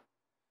words.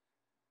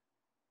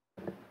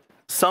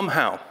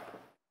 Somehow,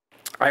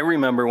 I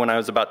remember when I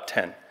was about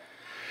 10, and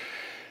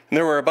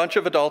there were a bunch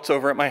of adults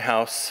over at my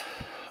house,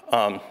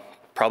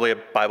 probably a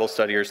Bible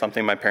study or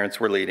something my parents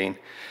were leading,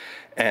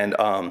 and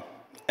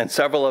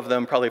several of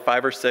them, probably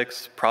 5 or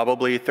 6,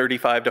 probably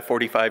 35 to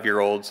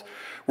 45-year-olds,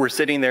 were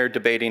sitting there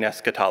debating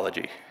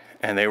eschatology.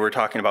 And they were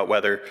talking about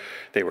whether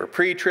they were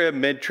pre-trib,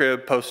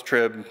 mid-trib,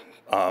 post-trib,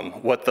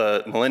 what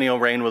the millennial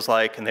reign was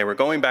like, and they were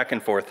going back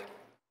and forth.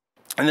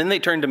 And then they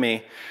turned to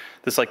me,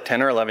 this like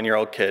 10 or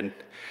 11-year-old kid,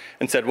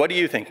 and said, "What do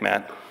you think,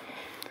 Matt?"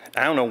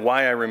 I don't know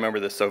why I remember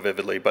this so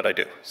vividly, but I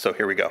do. So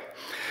here we go.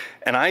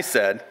 And I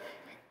said,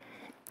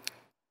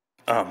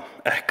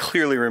 I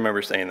clearly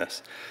remember saying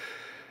this,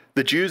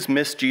 "The Jews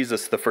missed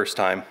Jesus the first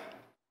time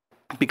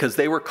because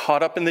they were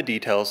caught up in the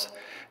details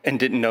and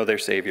didn't know their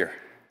Savior.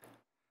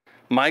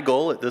 My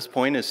goal at this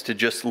point is to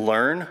just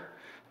learn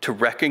to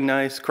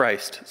recognize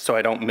Christ so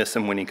I don't miss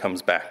him when he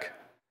comes back."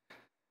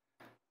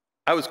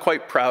 I was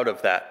quite proud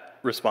of that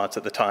response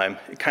at the time.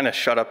 It kind of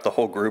shut up the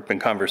whole group in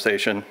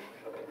conversation.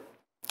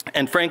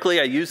 And frankly,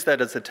 I used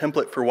that as a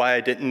template for why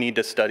I didn't need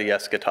to study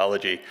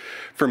eschatology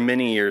for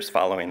many years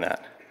following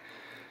that.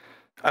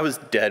 I was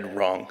dead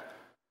wrong.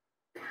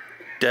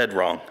 Dead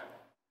wrong.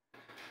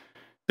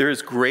 There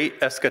is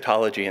great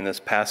eschatology in this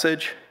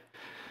passage,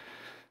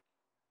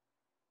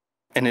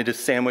 and it is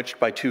sandwiched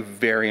by 2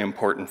 very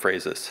important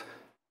phrases.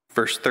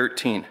 Verse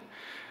 13,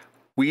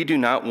 "We do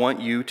not want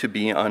you to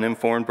be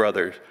uninformed,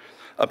 brothers,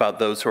 about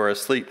those who are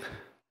asleep,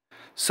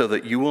 so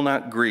that you will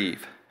not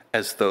grieve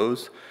as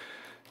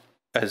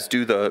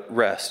do the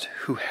rest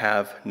who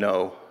have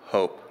no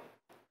hope.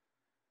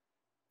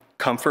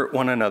 Comfort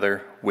one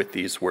another with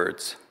these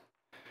words."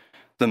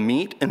 The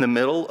meat in the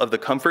middle of the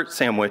comfort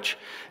sandwich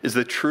is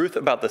the truth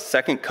about the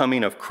second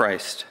coming of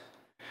Christ.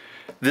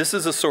 This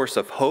is a source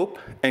of hope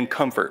and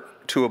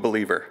comfort to a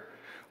believer.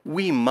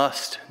 We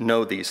must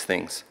know these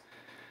things.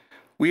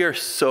 We are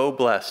so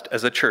blessed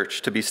as a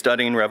church to be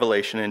studying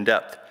Revelation in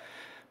depth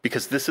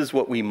because this is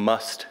what we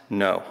must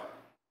know.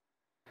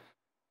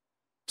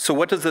 So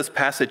what does this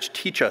passage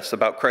teach us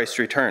about Christ's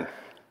return?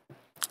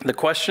 The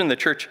question the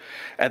church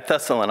at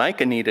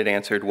Thessalonica needed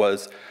answered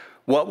was,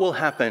 what will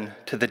happen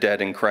to the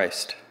dead in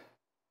Christ?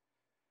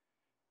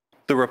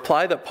 The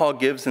reply that Paul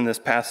gives in this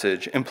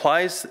passage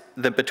implies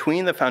that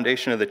between the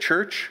foundation of the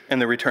church and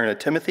the return of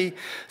Timothy,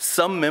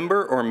 some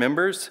member or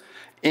members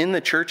in the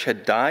church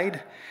had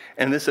died,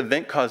 and this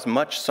event caused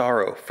much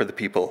sorrow for the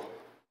people.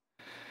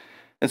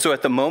 And so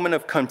at the moment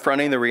of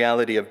confronting the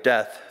reality of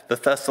death, the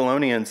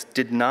Thessalonians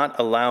did not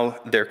allow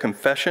their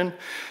confession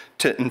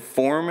to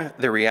inform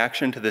their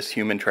reaction to this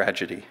human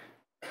tragedy.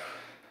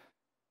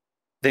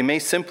 They may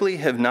simply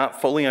have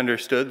not fully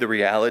understood the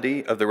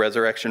reality of the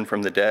resurrection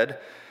from the dead,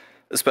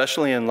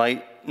 especially in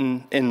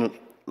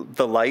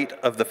the light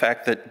of the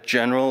fact that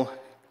general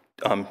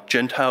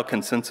Gentile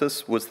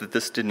consensus was that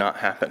this did not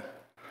happen.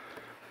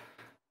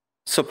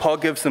 So Paul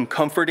gives them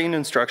comforting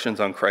instructions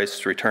on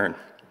Christ's return.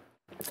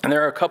 And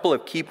there are a couple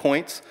of key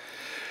points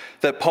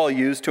that Paul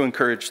used to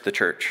encourage the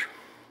church.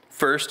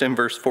 First, in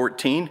verse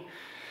 14,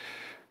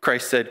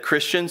 Christ said,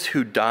 "Christians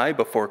who die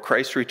before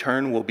Christ's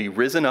return will be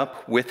risen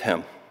up with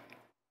him."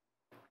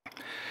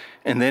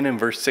 And then in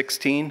verse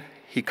 16,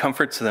 he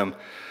comforts them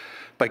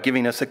by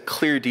giving us a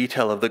clear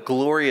detail of the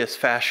glorious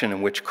fashion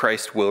in which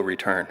Christ will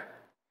return.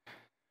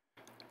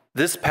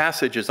 This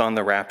passage is on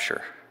the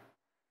rapture.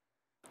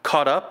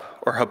 Caught up,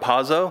 or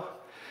hapazo,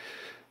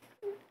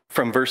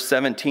 from verse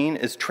 17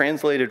 is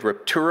translated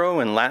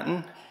rapturo in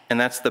Latin, and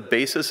that's the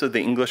basis of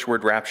the English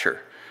word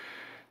rapture.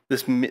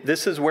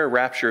 This is where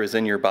rapture is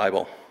in your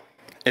Bible.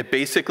 It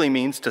basically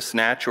means to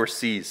snatch or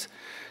seize,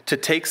 to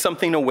take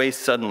something away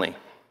suddenly.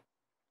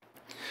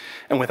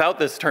 And without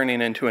this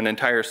turning into an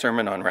entire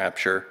sermon on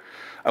rapture,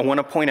 I want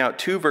to point out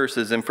 2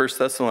 verses in 1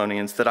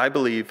 Thessalonians that I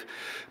believe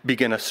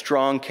begin a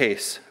strong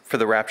case for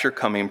the rapture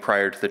coming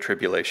prior to the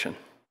tribulation.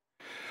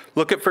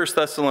 Look at 1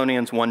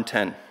 Thessalonians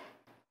 1:10.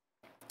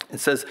 It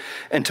says,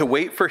 "And to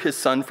wait for his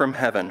Son from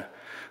heaven,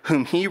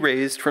 whom he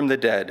raised from the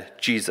dead,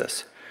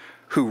 Jesus,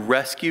 who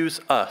rescues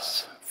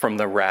us from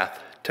the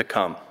wrath to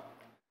come."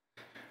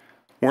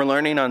 We're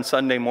learning on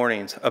Sunday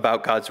mornings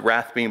about God's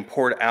wrath being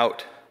poured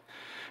out,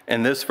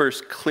 and this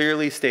verse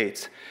clearly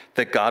states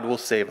that God will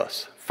save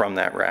us from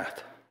that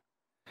wrath.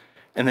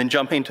 And then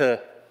jumping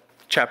to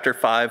chapter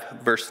 5,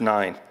 verse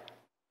 9,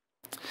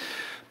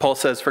 Paul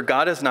says, "For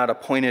God has not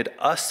appointed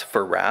us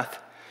for wrath,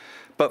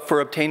 but for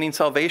obtaining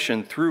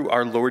salvation through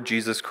our Lord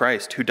Jesus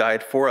Christ, who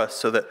died for us,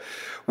 so that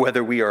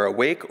whether we are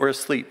awake or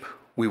asleep,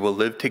 we will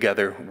live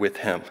together with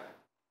him."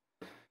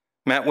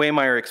 Matt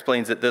Waymeyer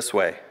explains it this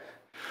way: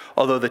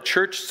 although the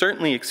church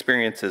certainly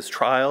experiences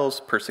trials,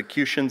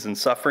 persecutions, and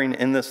suffering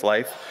in this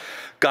life,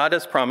 God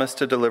has promised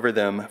to deliver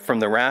them from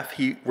the wrath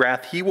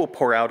he will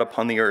pour out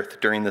upon the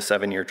earth during the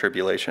 7-year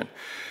tribulation,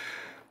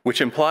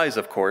 which implies,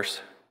 of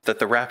course, that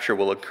the rapture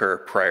will occur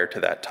prior to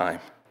that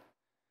time.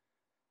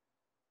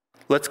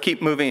 Let's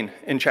keep moving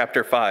in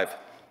chapter 5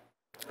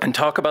 and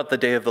talk about the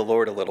day of the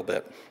Lord a little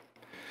bit.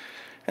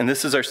 And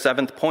this is our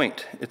 7th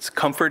point. It's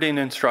comforting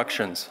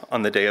instructions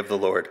on the day of the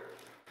Lord.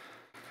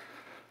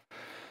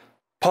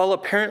 Paul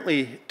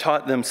apparently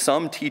taught them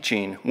some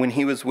teaching when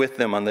he was with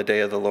them on the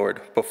day of the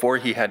Lord, before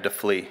he had to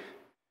flee.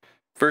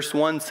 Verse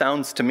 1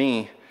 sounds to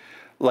me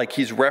like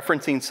he's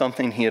referencing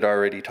something he had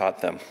already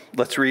taught them.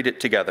 Let's read it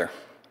together.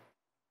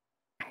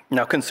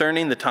 Now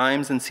concerning the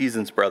times and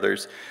seasons,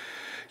 brothers,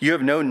 you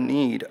have no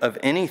need of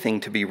anything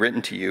to be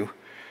written to you,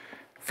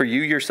 for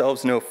you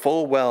yourselves know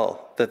full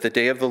well that the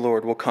day of the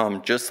Lord will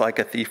come just like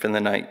a thief in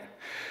the night.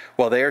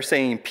 While they are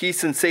saying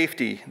peace and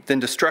safety, then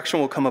destruction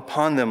will come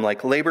upon them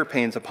like labor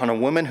pains upon a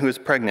woman who is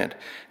pregnant,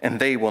 and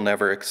they will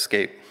never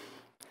escape.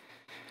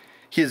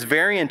 He is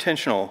very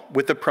intentional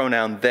with the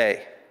pronoun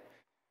they.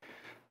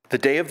 The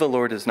day of the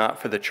Lord is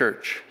not for the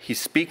church. He's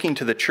speaking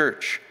to the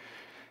church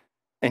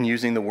and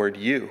using the word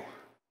you.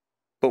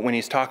 But when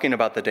he's talking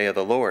about the day of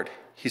the Lord,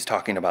 he's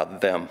talking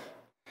about them.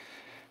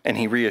 And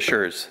he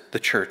reassures the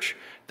church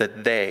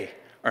that they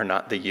are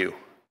not the you.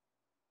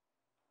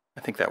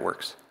 I think that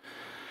works.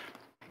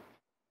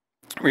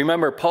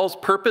 Remember, Paul's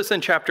purpose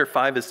in chapter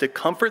 5 is to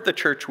comfort the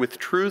church with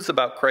truths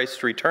about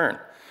Christ's return.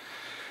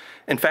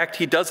 In fact,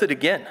 he does it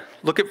again.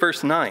 Look at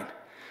verse 9.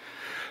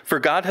 For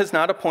God has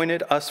not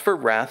appointed us for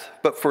wrath,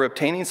 but for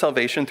obtaining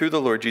salvation through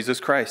the Lord Jesus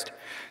Christ,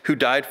 who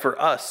died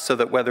for us, so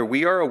that whether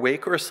we are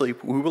awake or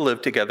asleep, we will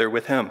live together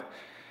with him.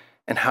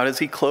 And how does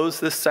he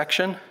close this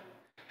section?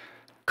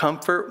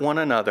 Comfort one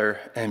another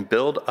and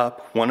build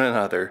up one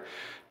another,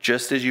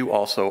 just as you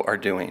also are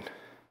doing.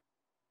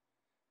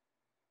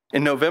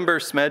 In November,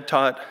 Smed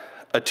taught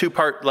a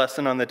 2-part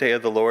lesson on the day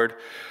of the Lord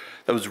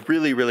that was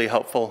really, really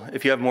helpful.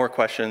 If you have more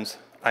questions,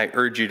 I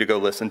urge you to go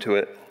listen to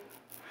it.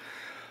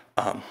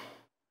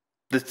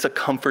 It's a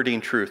comforting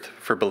truth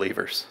for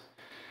believers.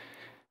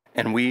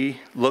 And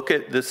we look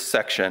at this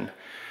section,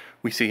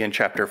 we see in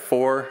chapter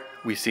 4,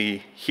 we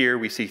see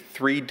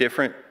 3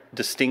 different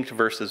distinct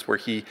verses where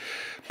he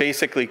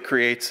basically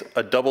creates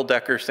a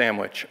double-decker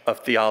sandwich of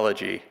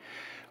theology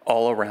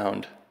all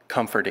around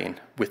comforting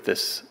with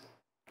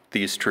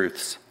these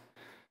truths.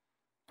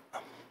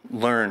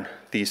 Learn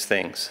these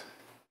things.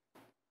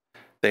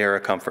 They are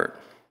a comfort.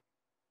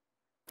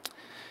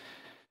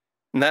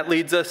 And that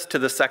leads us to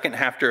the second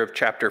half of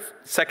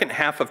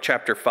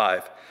chapter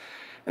 5.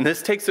 And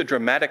this takes a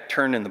dramatic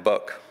turn in the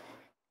book.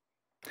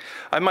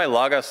 I have my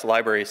Logos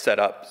library set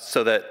up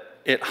so that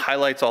it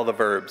highlights all the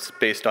verbs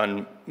based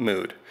on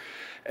mood.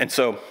 And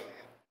so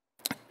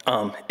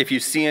if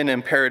you see an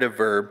imperative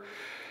verb,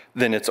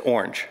 then it's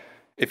orange.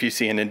 If you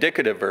see an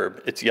indicative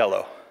verb, it's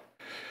yellow.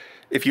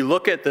 If you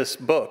look at this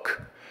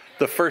book,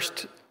 the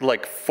first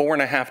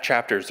 4.5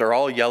 chapters are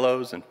all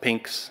yellows and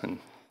pinks and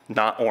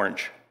not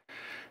orange.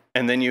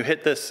 And then you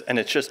hit this and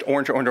it's just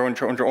orange, orange,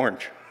 orange, orange,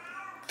 orange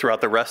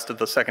throughout the rest of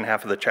the second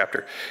half of the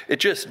chapter. It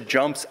just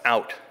jumps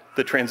out.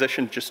 The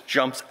transition just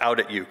jumps out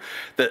at you.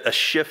 That a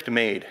shift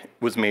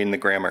was made in the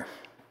grammar.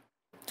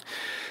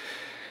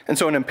 And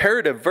so an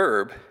imperative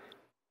verb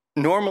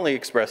normally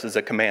expresses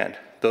a command.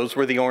 Those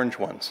were the orange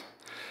ones.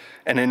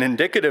 And an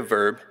indicative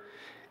verb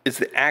is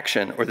the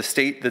action or the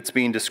state that's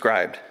being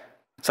described.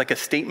 It's like a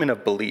statement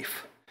of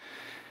belief.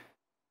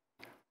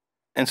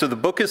 And so the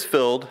book is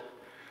filled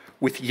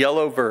with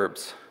yellow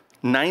verbs,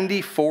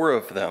 94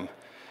 of them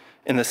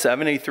in the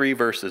 73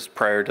 verses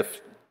prior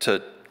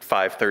to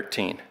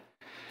 5:13.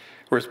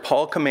 Whereas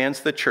Paul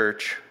commands the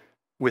church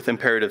with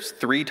imperatives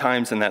 3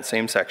 times in that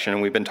same section,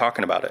 and we've been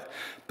talking about it.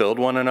 Build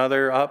one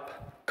another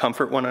up,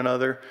 comfort one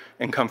another,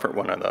 and comfort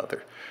one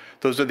another.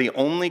 Those are the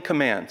only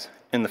commands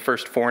in the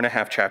first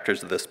 4.5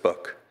 chapters of this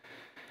book.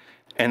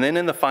 And then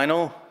in the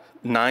final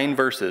 9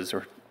 verses,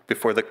 or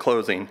before the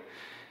closing,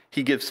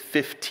 he gives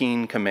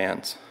 15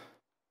 commands.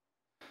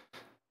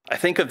 I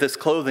think of this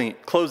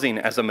closing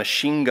as a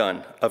machine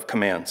gun of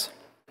commands.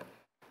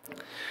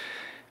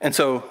 And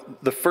so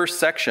the first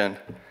section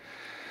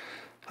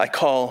I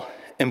call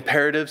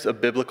imperatives of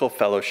biblical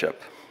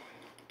fellowship.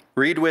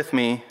 Read with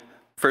me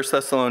 1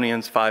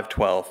 Thessalonians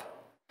 5:12.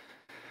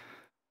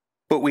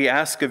 But we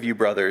ask of you,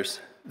 brothers,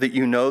 that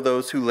you know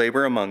those who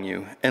labor among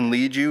you and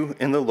lead you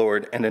in the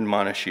Lord and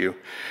admonish you,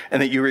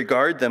 and that you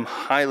regard them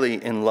highly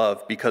in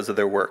love because of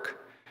their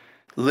work.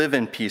 Live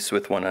in peace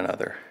with one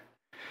another.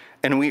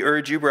 And we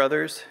urge you,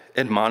 brothers,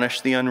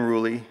 admonish the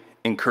unruly,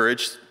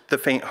 encourage the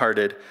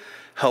faint-hearted,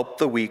 help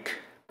the weak,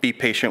 be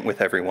patient with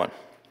everyone.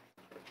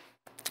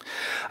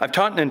 I've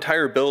taught an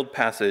entire build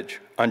passage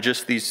on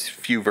just these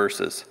few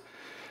verses,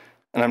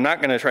 and I'm not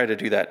going to try to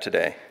do that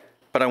today,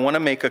 but I want to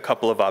make a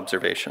couple of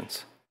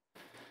observations.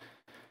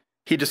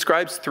 He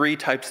describes 3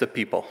 types of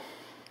people.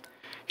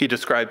 He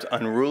describes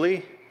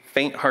unruly,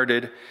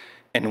 faint-hearted,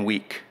 and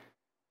weak.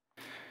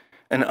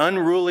 An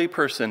unruly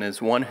person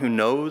is one who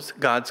knows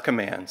God's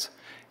commands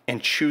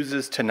and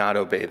chooses to not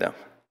obey them.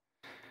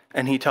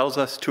 And he tells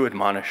us to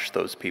admonish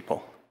those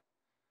people.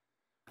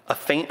 A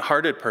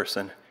faint-hearted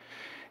person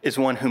is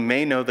one who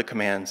may know the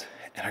commands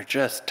and are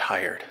just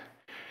tired.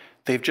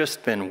 They've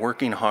just been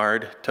working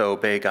hard to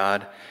obey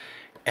God,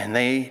 and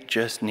they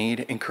just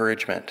need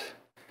encouragement.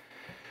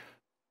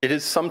 It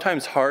is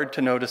sometimes hard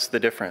to notice the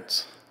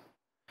difference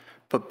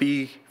but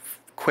be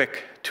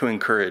quick to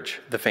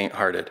encourage the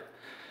faint-hearted.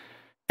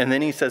 And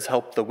then he says,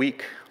 help the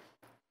weak.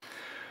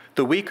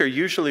 The weak are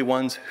usually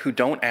ones who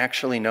don't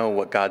actually know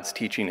what God's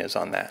teaching is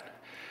on that.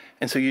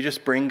 And so you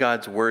just bring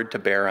God's word to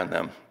bear on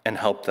them and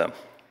help them.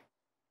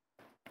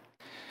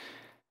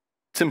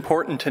 It's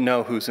important to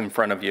know who's in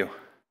front of you.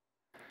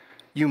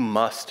 You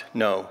must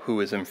know who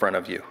is in front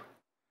of you.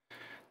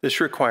 This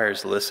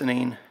requires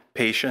listening,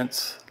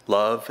 patience,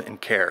 love,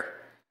 and care.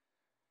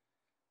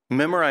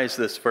 Memorize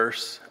this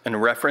verse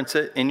and reference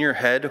it in your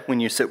head when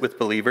you sit with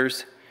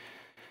believers.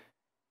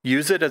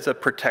 Use it as a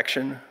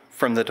protection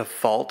from the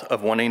default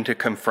of wanting to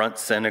confront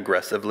sin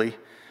aggressively.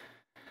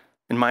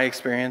 In my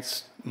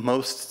experience,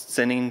 most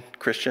sinning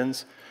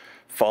Christians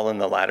fall in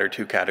the latter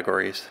two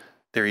categories.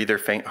 They're either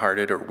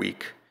faint-hearted or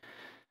weak.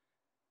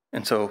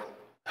 And so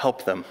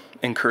help them,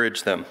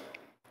 encourage them.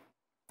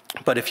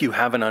 But if you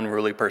have an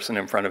unruly person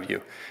in front of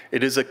you,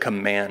 it is a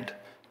command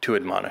to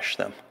admonish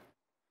them.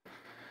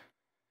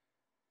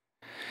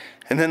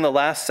 And then the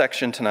last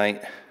section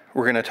tonight,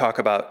 we're going to talk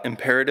about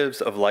imperatives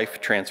of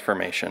life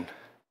transformation.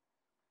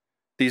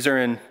 These are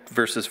in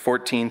verses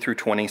 14 through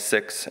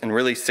 26, and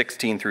really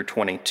 16 through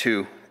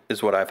 22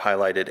 is what I've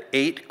highlighted.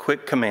 8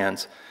 quick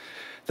commands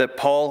that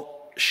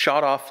Paul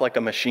shot off like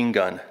a machine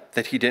gun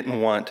that he didn't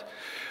want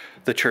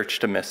the church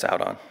to miss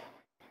out on.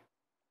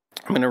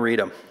 I'm going to read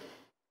them.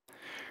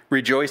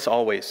 Rejoice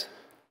always.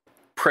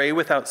 Pray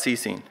without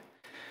ceasing.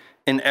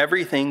 In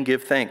everything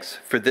give thanks,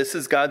 for this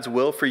is God's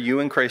will for you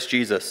in Christ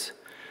Jesus.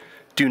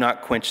 Do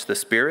not quench the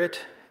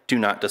spirit. Do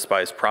not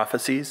despise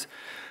prophecies,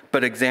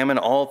 but examine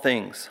all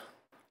things.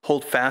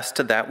 Hold fast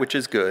to that which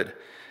is good,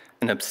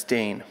 and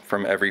abstain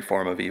from every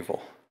form of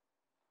evil.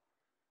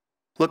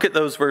 Look at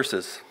those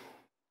verses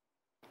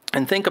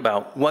and think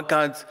about what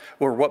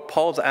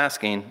Paul's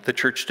asking the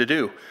church to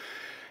do,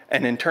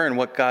 and in turn,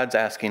 what God's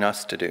asking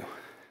us to do.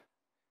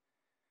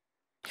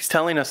 He's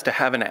telling us to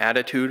have an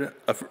attitude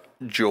of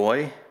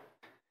joy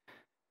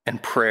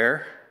and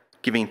prayer,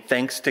 giving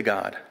thanks to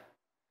God.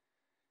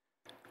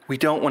 We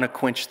don't want to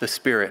quench the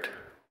Spirit,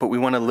 but we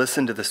want to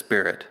listen to the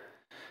Spirit.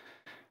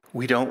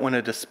 We don't want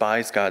to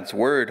despise God's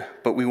word,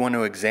 but we want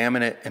to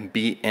examine it and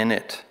be in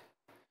it.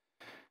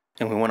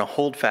 And we want to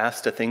hold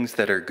fast to things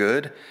that are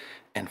good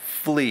and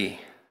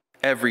flee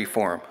every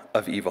form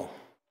of evil.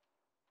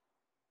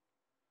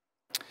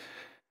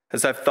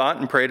 As I've thought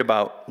and prayed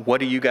about what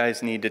do you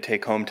guys need to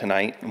take home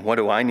tonight and what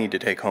do I need to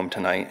take home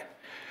tonight,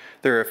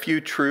 there are a few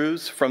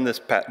truths from this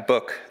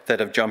book that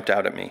have jumped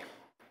out at me.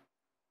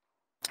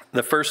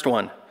 The first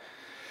one,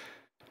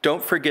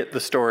 don't forget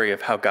the story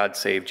of how God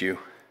saved you.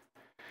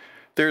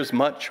 There's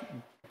much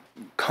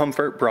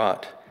comfort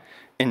brought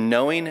in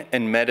knowing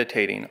and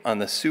meditating on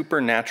the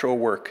supernatural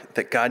work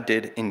that God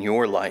did in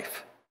your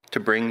life to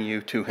bring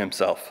you to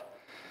himself.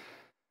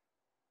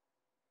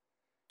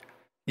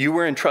 You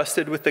were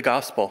entrusted with the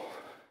gospel.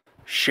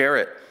 Share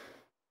it.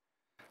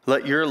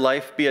 Let your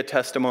life be a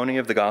testimony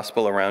of the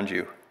gospel around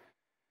you.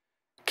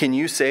 Can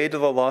you say to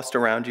the lost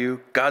around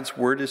you, God's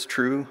word is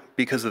true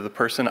because of the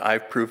person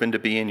I've proven to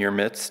be in your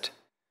midst?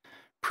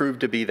 Prove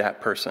to be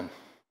that person.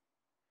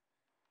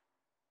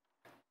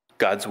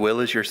 God's will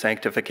is your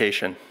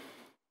sanctification.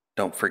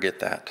 Don't forget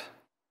that.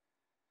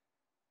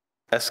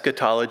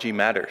 Eschatology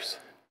matters.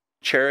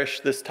 Cherish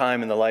this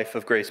time in the life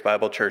of Grace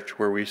Bible Church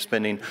where we're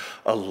spending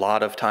a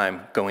lot of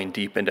time going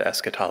deep into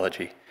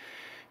eschatology.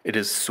 It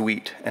is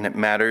sweet and it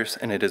matters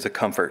and it is a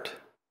comfort.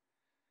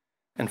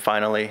 And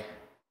finally,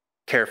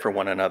 care for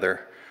one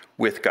another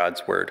with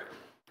God's word.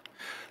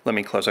 Let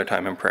me close our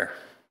time in prayer.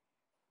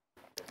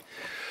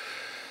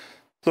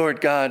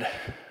 Lord God,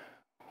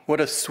 what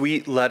a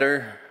sweet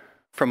letter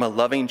from a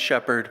loving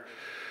shepherd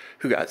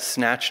who got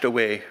snatched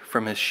away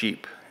from his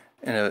sheep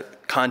in a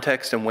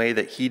context and way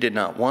that he did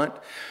not want,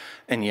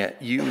 and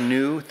yet you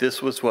knew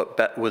this was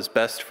what was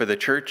best for the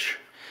church,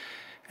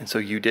 and so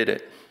you did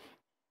it.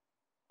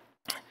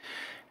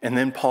 And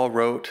then Paul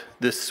wrote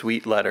this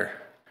sweet letter,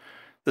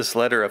 this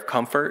letter of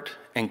comfort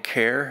and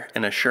care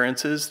and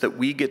assurances that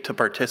we get to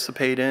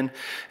participate in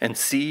and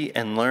see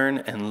and learn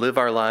and live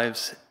our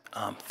lives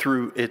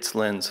through its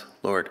lens,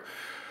 Lord.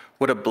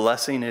 What a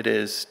blessing it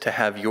is to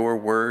have your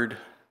word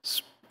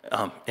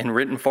in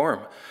written form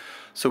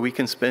so we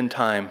can spend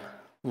time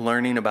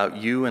learning about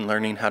you and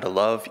learning how to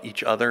love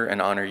each other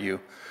and honor you.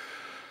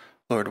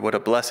 Lord, what a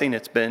blessing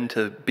it's been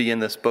to be in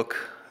this book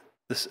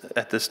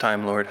at this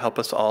time, Lord. Help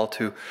us all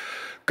to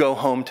go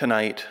home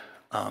tonight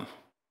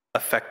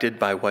affected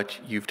by what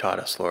you've taught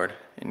us, Lord.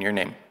 In your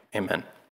name, amen.